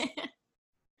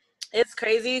 It's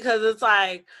crazy because it's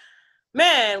like,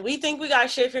 man, we think we got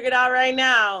shit figured out right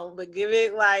now, but give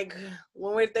it like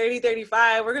when we're 30,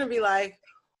 35, we're gonna be like,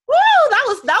 woo, that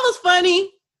was funny.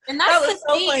 And that's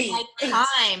the thing, funny. Like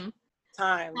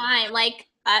time. Like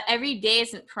every day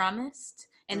isn't promised,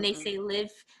 and they say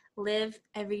live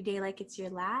every day like it's your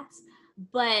last.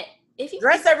 But if you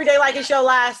dress every day like it's your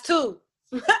last too.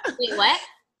 Wait, what?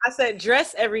 I said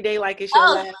dress every day like it's your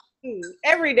last too.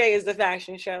 Every day is the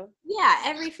fashion show. Yeah,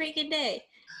 every freaking day.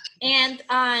 And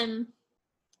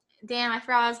damn, I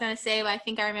forgot what I was gonna say, but I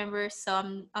think I remember, so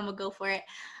I'm gonna go for it.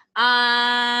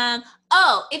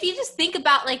 If you just think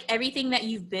about like everything that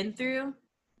you've been through,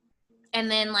 and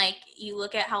then like you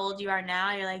look at how old you are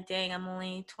now, you're like, dang, I'm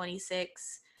only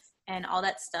 26, and all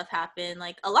that stuff happened.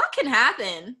 Like a lot can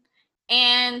happen,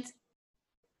 and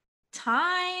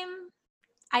time.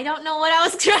 I don't know what I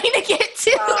was trying to get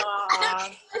to.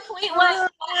 The point was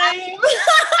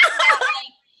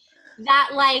that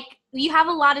like you have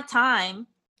a lot of time.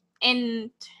 And,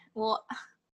 well,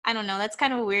 I don't know. That's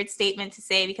kind of a weird statement to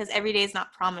say because every day is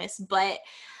not promised. But,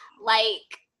 like,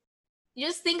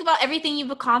 just think about everything you've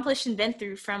accomplished and been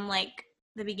through from, like,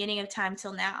 the beginning of time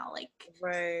till now. Like,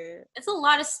 right. It's a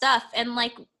lot of stuff. And,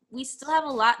 like, we still have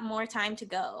a lot more time to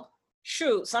go.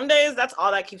 Shoot. Some days, that's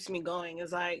all that keeps me going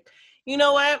is, like, you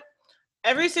know what?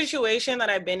 Every situation that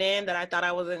I've been in that I thought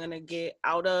I wasn't going to get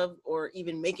out of or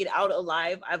even make it out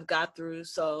alive, I've got through.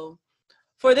 So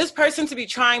for this person to be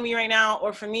trying me right now,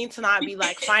 or for me to not be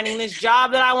like finding this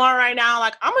job that I want right now,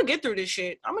 like I'm gonna get through this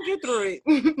shit. I'm gonna get through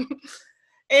it.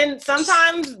 And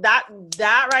sometimes that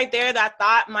right there, that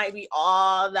thought might be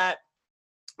all that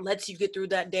lets you get through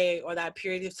that day or that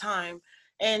period of time.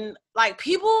 And like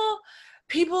people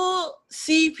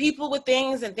see people with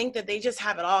things and think that they just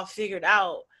have it all figured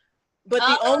out. But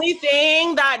the only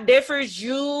thing that differs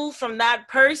you from that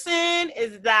person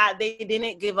is that they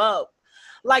didn't give up.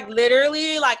 Like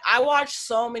literally, like I watch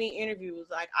so many interviews.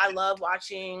 Like I love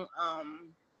watching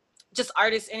just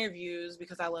artist interviews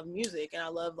because I love music and I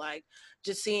love like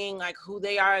just seeing like who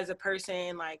they are as a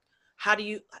person, like how do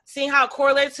you seeing how it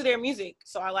correlates to their music.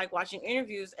 So I like watching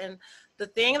interviews, and the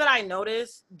thing that I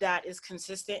notice that is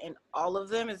consistent in all of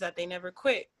them is that they never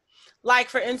quit. Like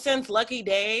for instance, Lucky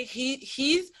Day,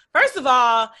 he's first of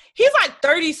all, he's like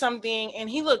 30 something and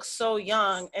he looks so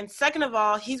young. And second of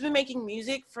all, he's been making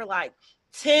music for like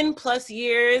 10 plus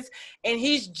years and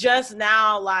he's just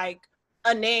now like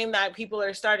a name that people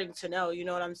are starting to know, you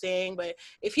know what I'm saying? But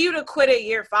if he would have quit at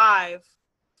year 5,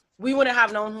 we wouldn't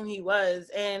have known who he was.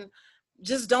 And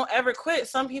just don't ever quit.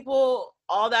 Some people,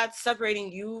 all that's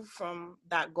separating you from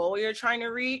that goal you're trying to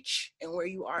reach and where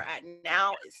you are at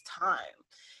now is time.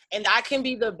 And that can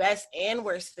be the best and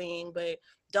worst thing, but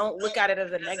don't look at it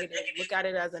as a negative. Look at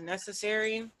it as a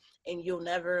necessary, and you'll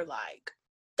never like,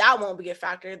 that won't be a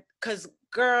factor. Because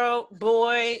girl,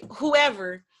 boy,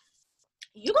 whoever,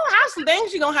 you're gonna have some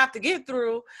things you're gonna have to get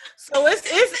through. So it's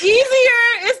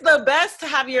easier, it's the best to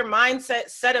have your mindset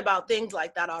set about things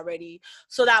like that already,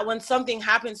 so that when something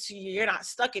happens to you, you're not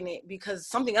stuck in it, because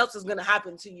something else is gonna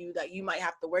happen to you that you might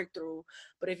have to work through.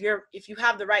 But if you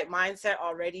have the right mindset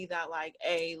already, that like,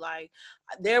 hey, like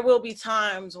there will be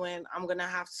times when I'm gonna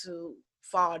have to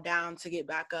fall down to get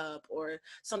back up, or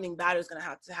something bad is going to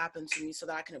have to happen to me so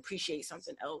that I can appreciate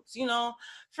something else. You know,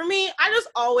 for me, I just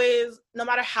always, no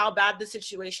matter how bad the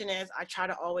situation is, I try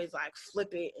to always like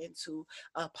flip it into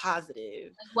a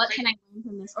positive. Like, what can I learn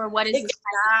from this? Or what is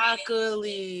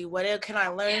exactly what can I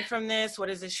learn from this? What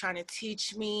is this trying to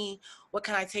teach me? What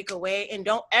can I take away? And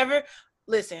don't ever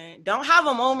listen, don't have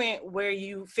a moment where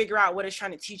you figure out what it's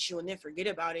trying to teach you and then forget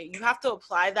about it. You have to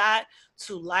apply that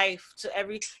to life, to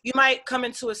you might come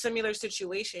into a similar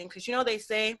situation, because you know they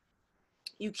say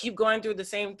you keep going through the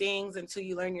same things until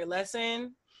you learn your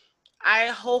lesson. I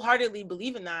wholeheartedly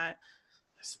believe in that,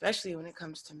 especially when it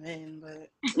comes to men, but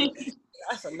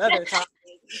that's another topic.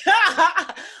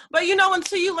 But you know,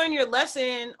 until you learn your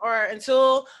lesson, or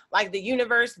until like the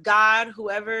universe, God,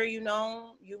 whoever, you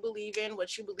know, you believe in,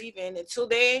 what you believe in, until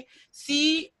they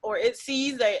see, or it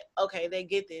sees that, okay, they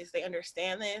get this, they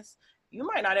understand this, you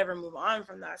might not ever move on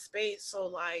from that space. So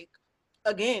like,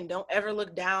 again, don't ever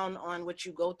look down on what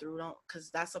you go through, don't, because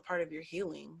that's a part of your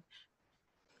healing.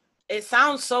 It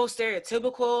sounds so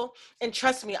stereotypical, and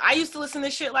trust me, I used to listen to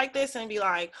shit like this and be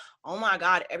like, oh my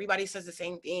God, everybody says the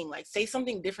same thing. Like, say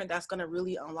something different that's gonna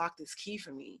really unlock this key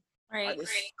for me, or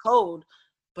this code.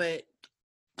 But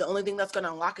the only thing that's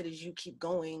gonna unlock it is you keep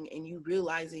going and you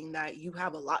realizing that you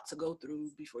have a lot to go through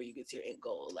before you get to your end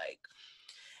goal. Like,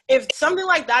 if something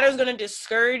like that is gonna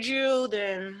discourage you,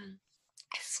 then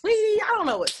sweetie, I don't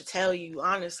know what to tell you,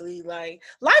 honestly. Like,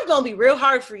 life gonna be real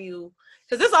hard for you.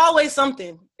 Because it's always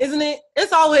something, isn't it?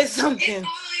 It's always something.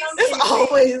 It's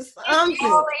always something. It's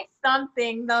always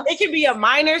something. Though. It can be a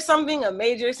minor something, a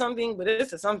major something, but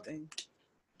it's a something.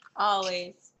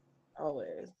 Always.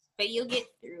 Always. But you'll get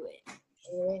through it.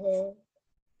 Mm-hmm.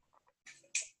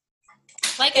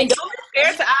 Like, and don't be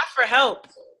scared to ask for help.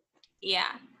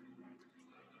 Yeah.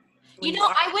 You know,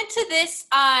 I went to this,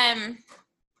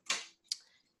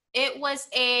 it was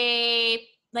a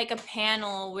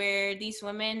panel where these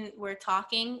women were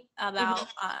talking about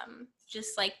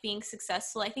just like being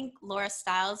successful. I think Laura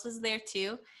Stiles was there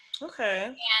too.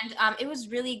 Okay. And it was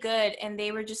really good. And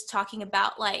they were just talking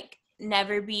about like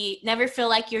never feel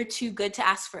like you're too good to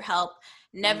ask for help.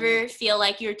 Never feel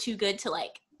like you're too good to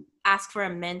like ask for a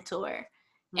mentor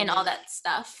and all that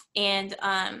stuff. And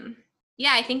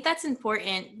yeah, I think that's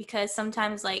important, because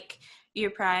sometimes like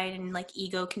your pride and like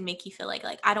ego can make you feel like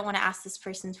I don't want to ask this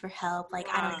person for help. Like,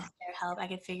 I don't need their help. I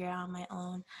can figure it out on my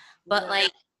own. But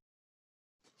like,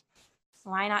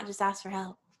 why not just ask for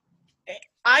help?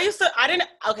 I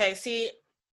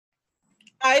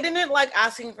didn't like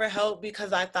asking for help,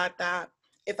 because I thought that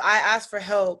if I ask for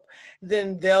help,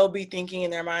 then they'll be thinking in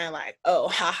their mind like, oh,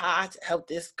 haha, to help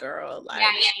this girl. Like,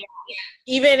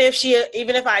 even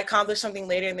if I accomplish something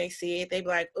later and they see it, they'd be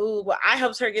like, ooh, well, I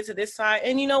helped her get to this side.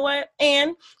 And you know what?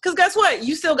 And because guess what?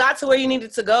 You still got to where you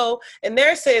needed to go. And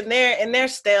they're sitting there in their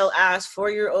stale ass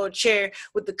 4-year-old chair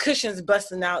with the cushions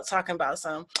busting out talking about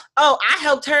oh, I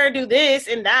helped her do this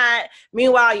and that.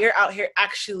 Meanwhile, you're out here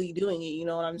actually doing it. You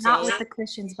know what I'm saying? Not with the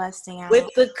cushions busting out. With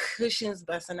the cushions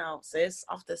busting out, sis,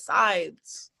 off the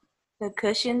sides. The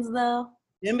cushions, though?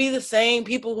 Them be the same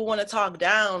people who want to talk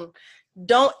down.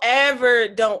 Don't ever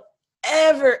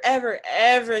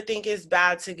think it's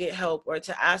bad to get help or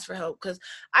to ask for help. Because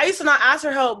I used to not ask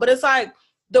for help, but it's like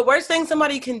the worst thing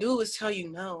somebody can do is tell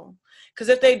you no. Because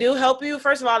if they do help you,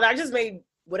 first of all, that just made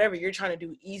whatever you're trying to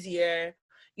do easier.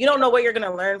 you don't know what you're going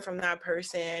to learn from that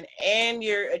person, and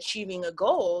you're achieving a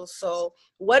goal. So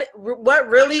what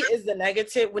really is the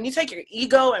negative when you take your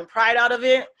ego and pride out of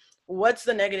it? What's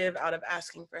the negative out of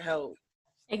asking for help?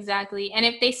 Exactly. And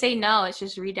if they say no, it's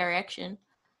just redirection.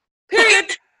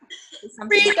 Period.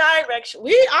 Redirection.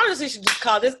 We honestly should just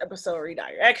call this episode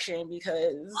Redirection,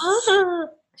 because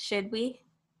should we?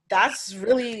 That's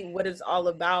really what it's all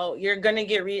about. You're gonna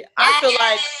get I feel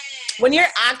like when you're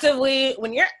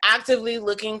actively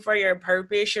looking for your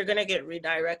purpose, you're gonna get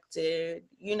redirected.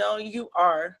 You know, you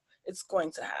are. It's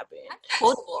going to happen. That's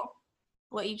quotable,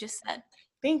 what you just said.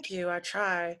 Thank you. I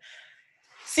try.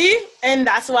 See, and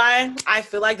that's why I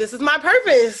feel like this is my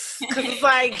purpose, because it's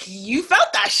like you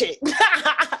felt that shit,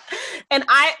 and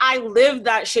I lived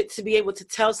that shit to be able to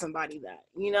tell somebody that,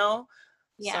 you know.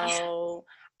 Yeah. So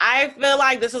I feel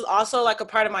like this is also like a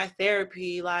part of my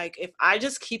therapy. Like, if I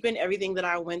just keep in everything that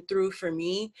I went through for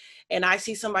me, and I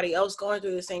see somebody else going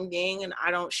through the same thing, and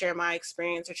I don't share my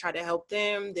experience or try to help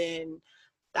them, then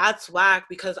that's whack,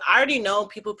 because I already know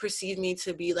people perceive me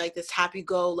to be like this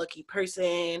happy-go-lucky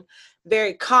person,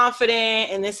 very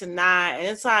confident and this and that. And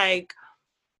it's like,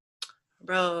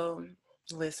 bro,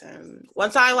 listen,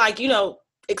 once I like, you know,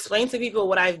 explain to people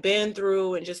what I've been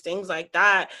through and just things like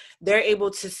that, they're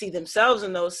able to see themselves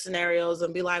in those scenarios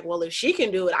and be like, well, if she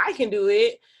can do it, I can do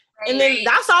it. Right. And then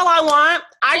that's all I want.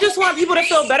 I just want people to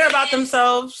feel better about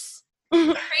themselves.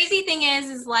 The crazy thing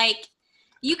is like,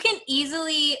 you can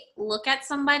easily look at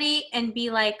somebody and be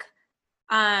like,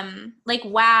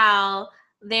 wow,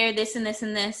 they're this and this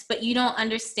and this, but you don't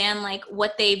understand like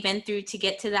what they've been through to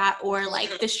get to that, or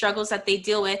like the struggles that they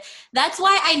deal with. That's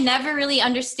why I never really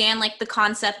understand like the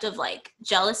concept of like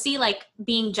jealousy, like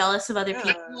being jealous of other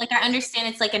people. Like, I understand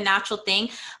it's like a natural thing,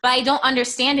 but I don't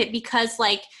understand it because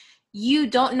like you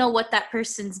don't know what that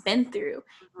person's been through.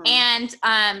 Mm-hmm.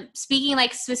 And speaking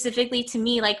like specifically to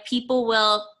me, like people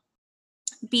will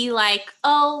be like,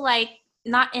 oh, like,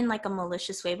 not in like a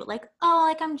malicious way, but like, oh,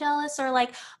 like I'm jealous, or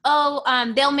like, oh,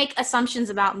 they'll make assumptions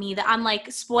about me that I'm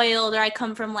like spoiled, or I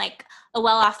come from like a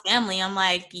well-off family. I'm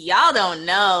like, y'all don't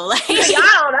know. Like, y'all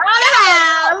don't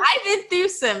know. I've been through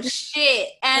some shit,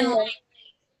 and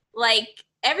like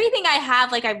everything I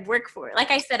have, like I've worked for.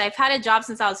 Like I said, I've had a job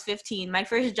since I was 15. My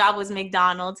first job was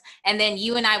McDonald's, and then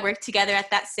you and I worked together at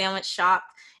that sandwich shop.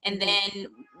 And then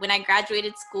when I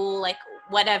graduated school, like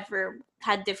whatever,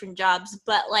 had different jobs.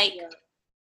 But like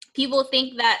people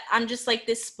think that I'm just like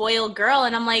this spoiled girl,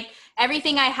 and I'm like,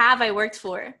 everything I have, I worked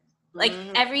for. Like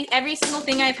every single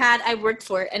thing I've had, I worked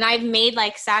for, and I've made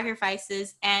like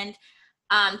sacrifices, and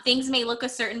things may look a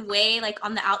certain way like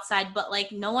on the outside, but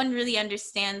like no one really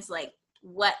understands like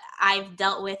what I've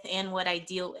dealt with and what I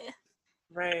deal with.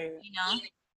 Right. You know?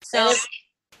 So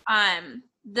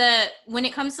when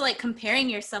it comes to like comparing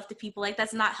yourself to people, like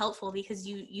that's not helpful, because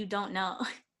you don't know.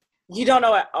 You don't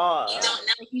know at all. You don't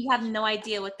know. Like, you have no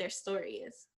idea what their story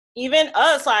is. Even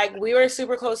us, like we were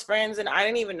super close friends, and I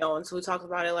didn't even know until we talked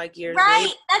about it like years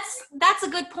later. That's a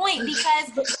good point,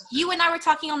 because you and I were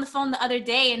talking on the phone the other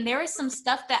day, and there was some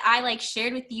stuff that I like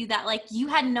shared with you that like you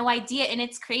had no idea. And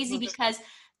it's crazy because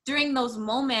during those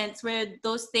moments where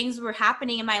those things were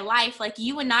happening in my life, like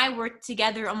you and I worked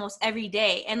together almost every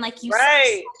day, and like you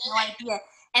had no idea.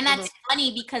 And that's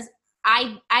funny, because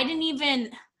I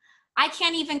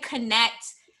can't even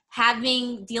connect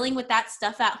dealing with that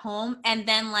stuff at home and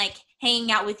then like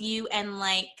hanging out with you. And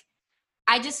like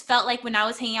I just felt like when I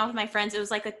was hanging out with my friends, it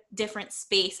was like a different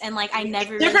space, and like I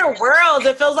never different worlds.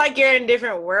 It feels like you're in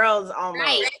different worlds almost.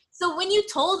 Right. So when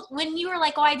you were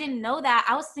like, oh, I didn't know that,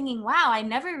 I was thinking, wow, I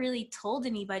never really told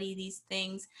anybody these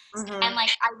things. And like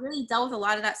I really dealt with a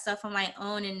lot of that stuff on my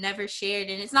own and never shared.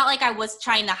 And it's not like I was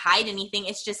trying to hide anything,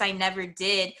 it's just I never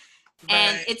did.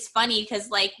 And it's funny because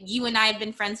like you and I have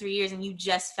been friends for years, and you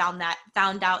just found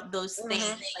out those things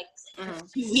like a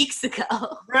few weeks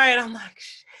ago. Right. I'm like,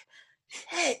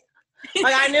 shit.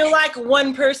 Like I knew like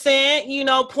 1%, you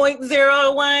know,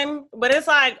 0.01, but it's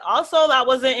like also that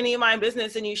wasn't any of my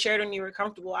business, and you shared when you were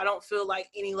comfortable. I don't feel like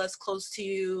any less close to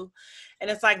you,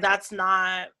 and it's like that's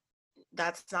not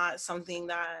something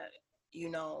that,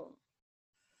 you know,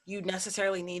 you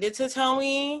necessarily needed to tell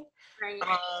me. Right.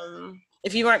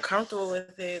 If you weren't comfortable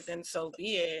with it, then so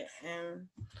be it. And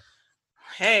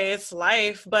hey, it's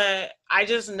life. But I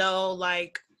just know,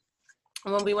 like,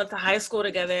 when we went to high school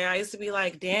together, I used to be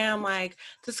like, damn, like,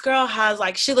 this girl has,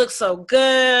 like, she looks so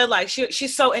good. Like,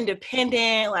 she's so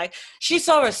independent. Like, she's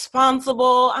so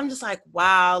responsible. I'm just like,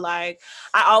 wow. Like,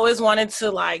 I always wanted to,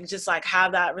 like, just, like,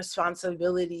 have that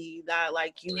responsibility that,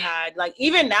 like, you had. Like,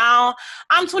 even now,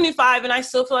 I'm 25, and I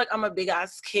still feel like I'm a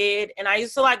big-ass kid. And I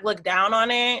used to, like, look down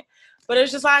on it. But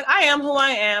it's just like, I am who I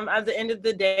am at the end of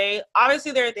the day.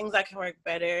 Obviously, there are things I can work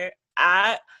better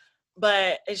at,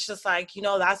 but it's just like, you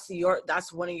know,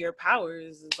 that's one of your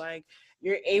powers. It's like,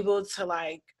 you're able to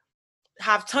like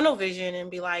have tunnel vision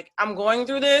and be like, I'm going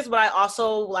through this, but I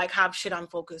also like have shit I'm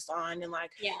focused on, and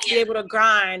like be able to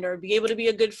grind or be able to be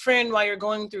a good friend while you're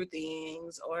going through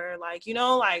things, or like, you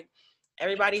know, like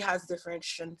everybody has different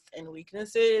strengths and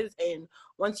weaknesses, and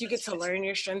once you get to learn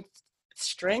your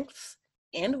strengths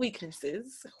and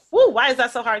weaknesses, why is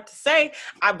that so hard to say?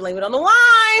 I blame it on the wine.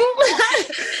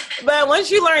 But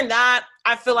once you learn that,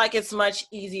 I feel like it's much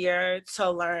easier to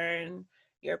learn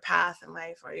your path in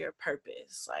life or your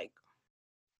purpose. Like,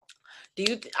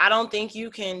 I don't think you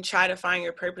can try to find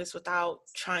your purpose without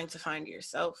trying to find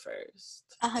yourself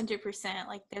first. 100%.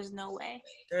 Like, there's no way.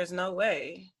 There's no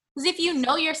way. Because if you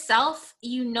know yourself,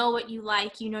 you know what you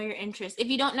like, you know your interests. If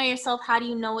you don't know yourself, how do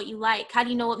you know what you like? How do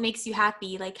you know what makes you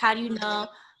happy? Like, how do you know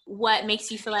what makes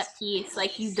you feel at peace?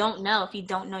 Like, you don't know if you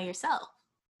don't know yourself.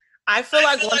 I feel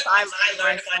like once I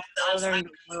learned myself, I learned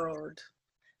the world.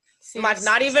 Like,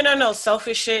 not even on no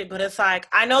selfish shit, but it's like,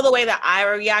 I know the way that I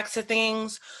react to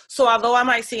things. So although I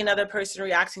might see another person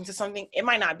reacting to something, it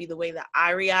might not be the way that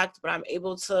I react, but I'm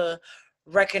able to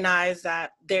recognize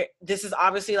that this is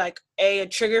obviously like a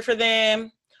trigger for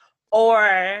them,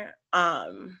 or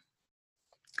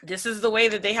this is the way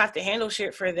that they have to handle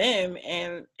shit for them,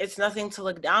 and it's nothing to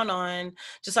look down on.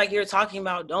 Just like you're talking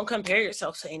about, don't compare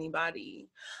yourself to anybody.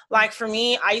 Like, for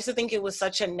me, I used to think it was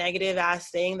such a negative ass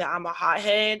thing that I'm a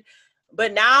hothead,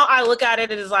 but now I look at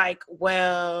it as like,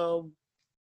 well,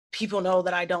 people know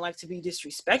that I don't like to be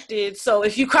disrespected, so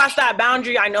if you cross that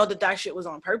boundary, I know that shit was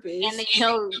on purpose, and they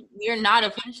know you're not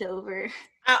a pushover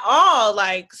at all.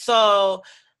 Like, so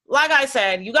like I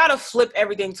said, you got to flip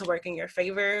everything to work in your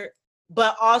favor.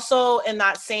 But also on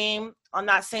that same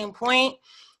point,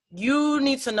 you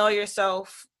need to know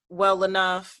yourself well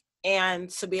enough and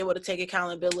to be able to take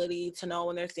accountability, to know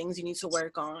when there's things you need to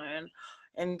work on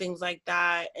and things like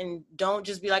that. And don't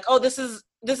just be like, oh, this is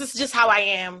just how I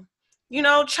am. You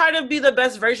know, try to be the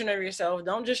best version of yourself.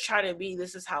 Don't just try to be,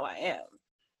 this is how I am.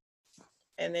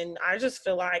 And then I just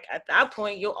feel like at that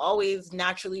point, you'll always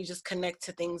naturally just connect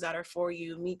to things that are for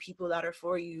you, meet people that are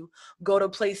for you, go to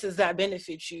places that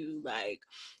benefit you. Like,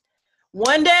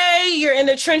 one day you're in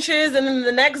the trenches, and then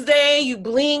the next day you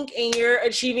blink and you're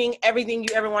achieving everything you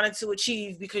ever wanted to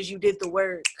achieve because you did the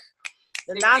work.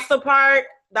 And that's the part,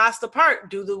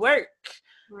 do the work.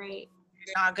 Right.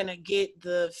 You're not going to get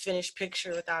the finished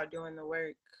picture without doing the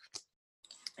work.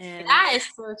 And that is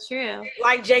so true.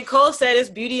 Like J. Cole said, it's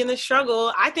beauty in the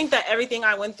struggle. I think that everything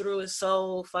I went through is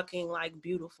so fucking like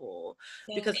beautiful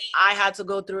because I had to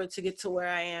go through it to get to where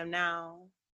I am now.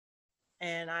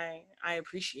 And I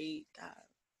appreciate that.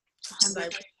 I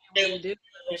really do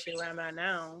appreciate where I'm at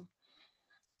now.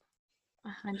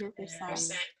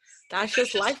 100%. That's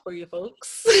just life for you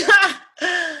folks.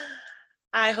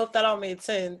 I hope that all made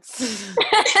sense.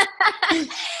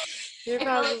 You're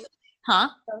probably... Huh?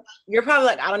 You're probably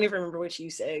like, I don't even remember what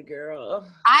you said, girl.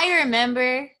 I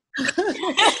remember.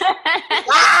 The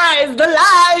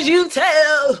lies you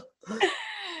tell.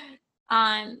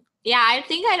 Yeah, I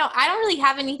think I don't really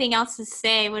have anything else to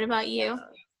say. What about you?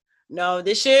 No,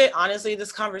 this shit, honestly,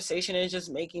 this conversation is just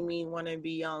making me want to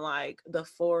be on like the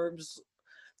Forbes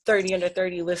 30 under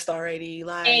 30 list already.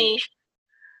 Like, hey,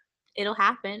 it'll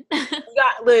happen.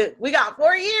 we got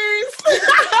 4 years.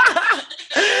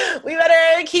 We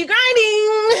better keep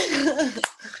grinding.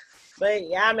 But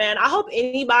yeah, man, I hope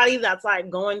anybody that's like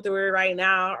going through it right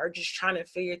now or just trying to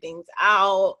figure things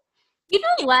out. You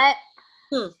know what?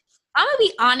 I'm gonna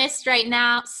be honest right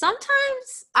now.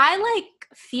 Sometimes I like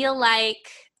feel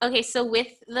like, okay, so with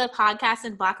the podcast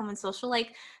and Black Woman Social,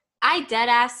 like I dead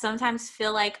ass sometimes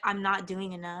feel like I'm not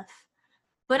doing enough.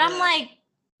 But I'm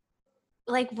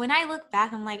like when I look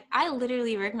back, I'm like, I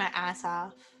literally worked my ass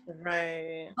off.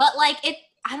 Right. But like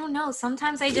I don't know.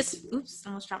 Sometimes I just,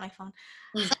 almost dropped my phone.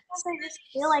 Sometimes I just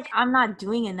feel like I'm not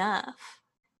doing enough.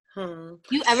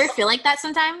 You ever feel like that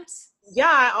sometimes? Yeah,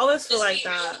 I always feel like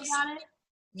that.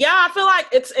 Yeah, I feel like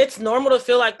it's normal to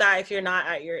feel like that if you're not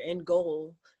at your end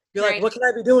goal. You're like, what can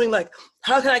I be doing? Like,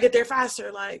 how can I get there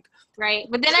faster? Like, right.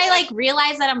 But then I like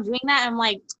realize that I'm doing that. I'm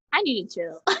like, I need to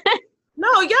chill.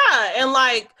 No, yeah. And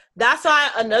like, that's why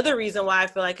another reason why I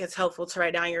feel like it's helpful to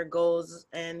write down your goals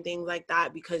and things like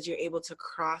that, because you're able to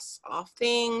cross off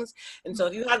things. And so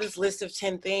if you have this list of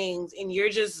 10 things and you're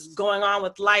just going on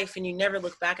with life and you never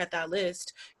look back at that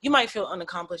list, you might feel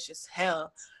unaccomplished as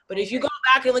hell. But if you go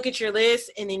back and look at your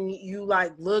list and then you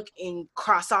like look and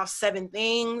cross off 7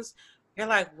 things, you're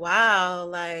like, wow,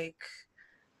 like,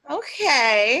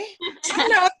 okay,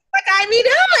 Like I be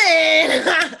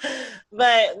doing.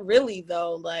 But really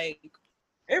though, like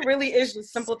it really is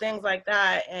just simple things like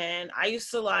that. And I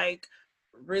used to like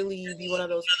really be one of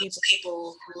those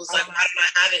people who's like, why don't I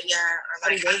have it yet?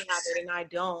 Or like, doesn't have it and I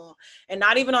don't. And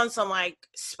not even on some like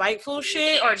spiteful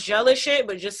shit or jealous shit,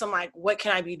 but just some like, what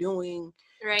can I be doing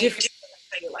different?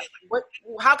 Like, what?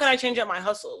 How can I change up my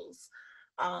hustles?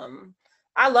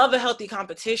 I love a healthy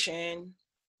competition.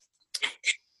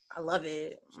 I love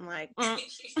it. I'm like, I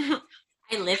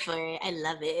live for it. I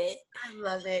love it. I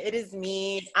love it. It is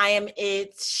me. I am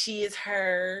it. She is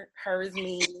her. Her is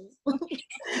me. Like,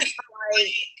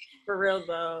 for real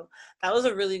though. That was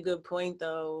a really good point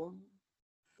though.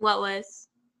 What was?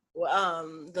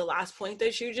 The last point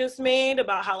that you just made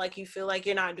about how like you feel like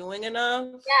you're not doing enough.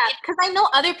 Yeah, because I know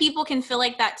other people can feel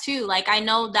like that too. Like I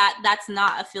know that that's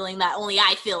not a feeling that only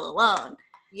I feel alone.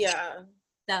 Yeah.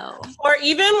 So. Or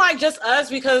even like just us,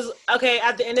 because okay,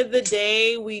 at the end of the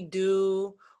day, we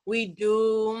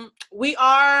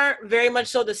are very much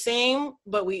so the same,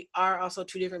 but we are also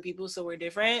two different people, so we're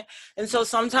different. And so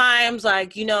sometimes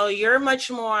like, you know, you're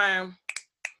much more,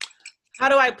 how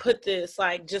do I put this?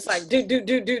 Like just like do,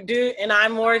 and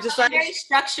I'm more just like very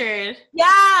structured.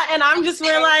 Yeah, and I'm just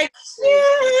more like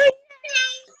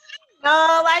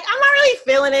no, like I'm not really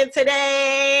feeling it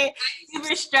today.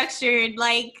 Super structured,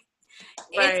 like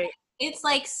right. It's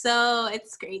like so,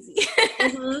 it's crazy.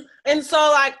 Mm-hmm. And so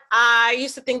like I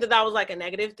used to think that that was like a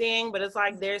negative thing, but it's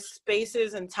like there's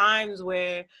spaces and times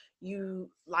where you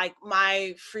like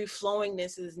my free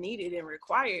flowingness is needed and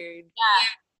required. Yeah.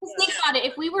 Think about it.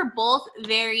 If we were both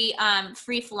very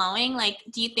free flowing, like,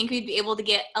 do you think we'd be able to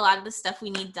get a lot of the stuff we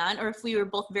need done? Or if we were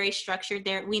both very structured,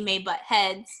 there we may butt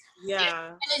heads.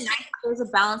 Yeah. And there's a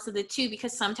balance of the two,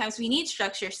 because sometimes we need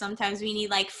structure, sometimes we need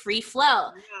like free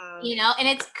flow. Yeah. You know,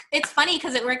 and it's funny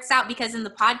because it works out, because in the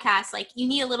podcast, like you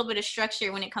need a little bit of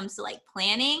structure when it comes to like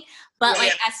planning, but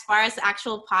like as far as the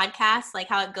actual podcast, like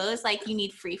how it goes, like you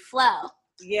need free flow.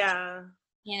 Yeah.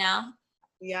 You know.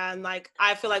 Yeah, and like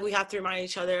I feel like we have to remind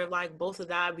each other of like both of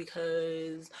that,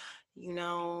 because you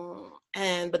know,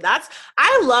 but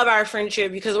I love our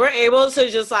friendship because we're able to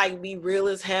just like be real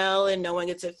as hell and no one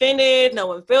gets offended, no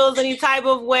one feels any type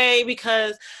of way,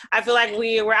 because I feel like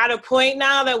we're at a point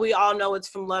now that we all know it's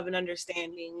from love and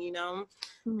understanding, you know.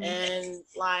 Mm-hmm. And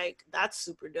like that's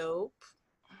super dope.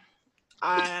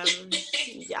 I'm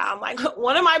like,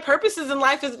 one of my purposes in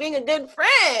life is being a good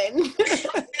friend.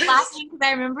 Laughing because I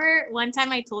remember one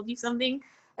time I told you something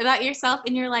about yourself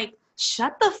and you're like,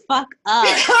 shut the fuck up.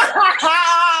 And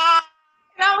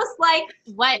I was like,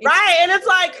 what? Right. And it's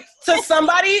like to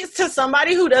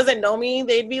somebody who doesn't know me,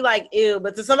 they'd be like, ew.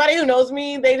 But to somebody who knows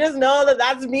me, they just know that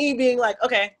that's me being like,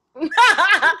 okay.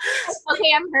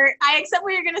 Okay, I'm hurt. I accept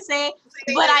what you're gonna say,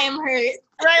 but I am hurt.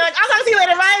 Right, like I'll talk to you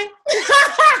later, bye.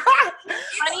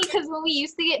 Funny because when we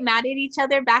used to get mad at each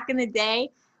other back in the day,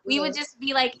 we would just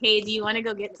be like, hey, do you want to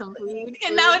go get some food?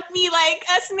 And that would be like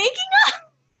us making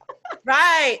up.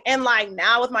 Right. And like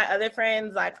now with my other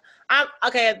friends, like I'm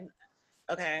okay.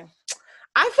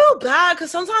 I feel bad because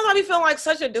sometimes I be feeling like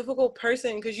such a difficult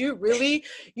person, because you really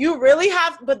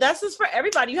have, but that's just for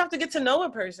everybody. You have to get to know a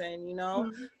person, you know.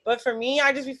 Mm-hmm. But for me,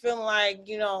 I just be feeling like,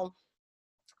 you know,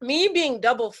 me being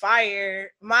double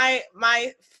fire, my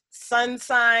sun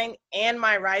sign and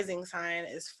my rising sign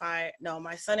is fire. No,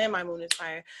 my sun and my moon is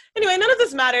fire. Anyway, none of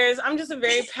this matters. I'm just a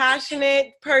very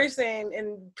passionate person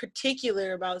in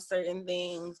particular about certain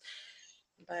things.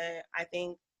 But I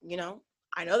think, you know,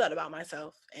 I know that about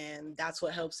myself, and that's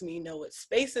what helps me know what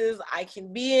spaces I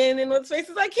can be in and what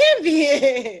spaces I can't be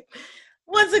in.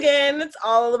 Once again, it's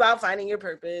all about finding your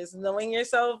purpose. Knowing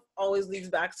yourself always leads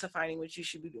back to finding what you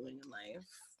should be doing in life.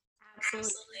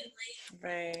 Absolutely.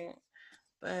 Right.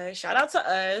 But shout out to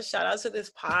us. Shout out to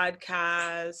this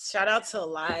podcast. Shout out to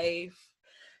life.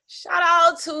 Shout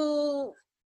out to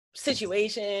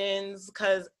situations,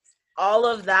 because all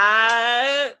of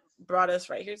that brought us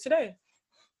right here today.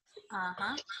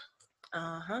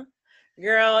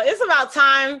 Girl, it's about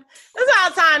time. It's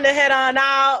about time to head on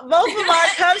out. Both of our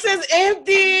cups is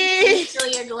empty. Fill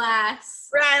your glass.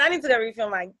 Right, I need to go refill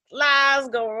my glass,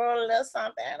 go roll a little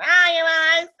something.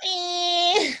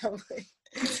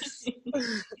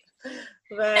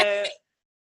 But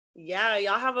yeah,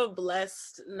 y'all have a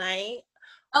blessed night.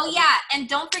 Oh yeah, and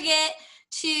don't forget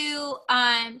to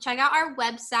check out our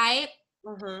website.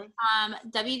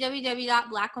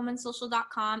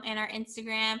 www.blackwomansocial.com, and our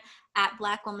Instagram at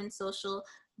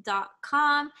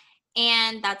blackwomansocial.com,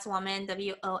 and that's woman,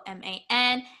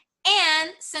 WOMAN,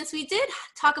 And since we did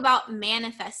talk about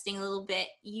manifesting a little bit,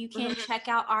 you can check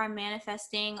out our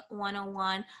Manifesting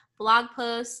 101 blog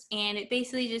post, and it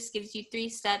basically just gives you 3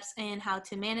 steps in how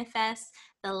to manifest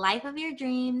the life of your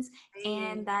dreams,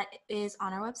 and that is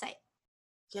on our website.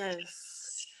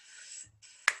 Yes.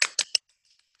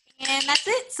 And that's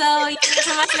it. So you'll hear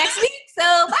from us next week.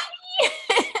 So bye.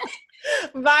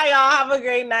 Bye, y'all. Have a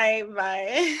great night.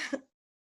 Bye.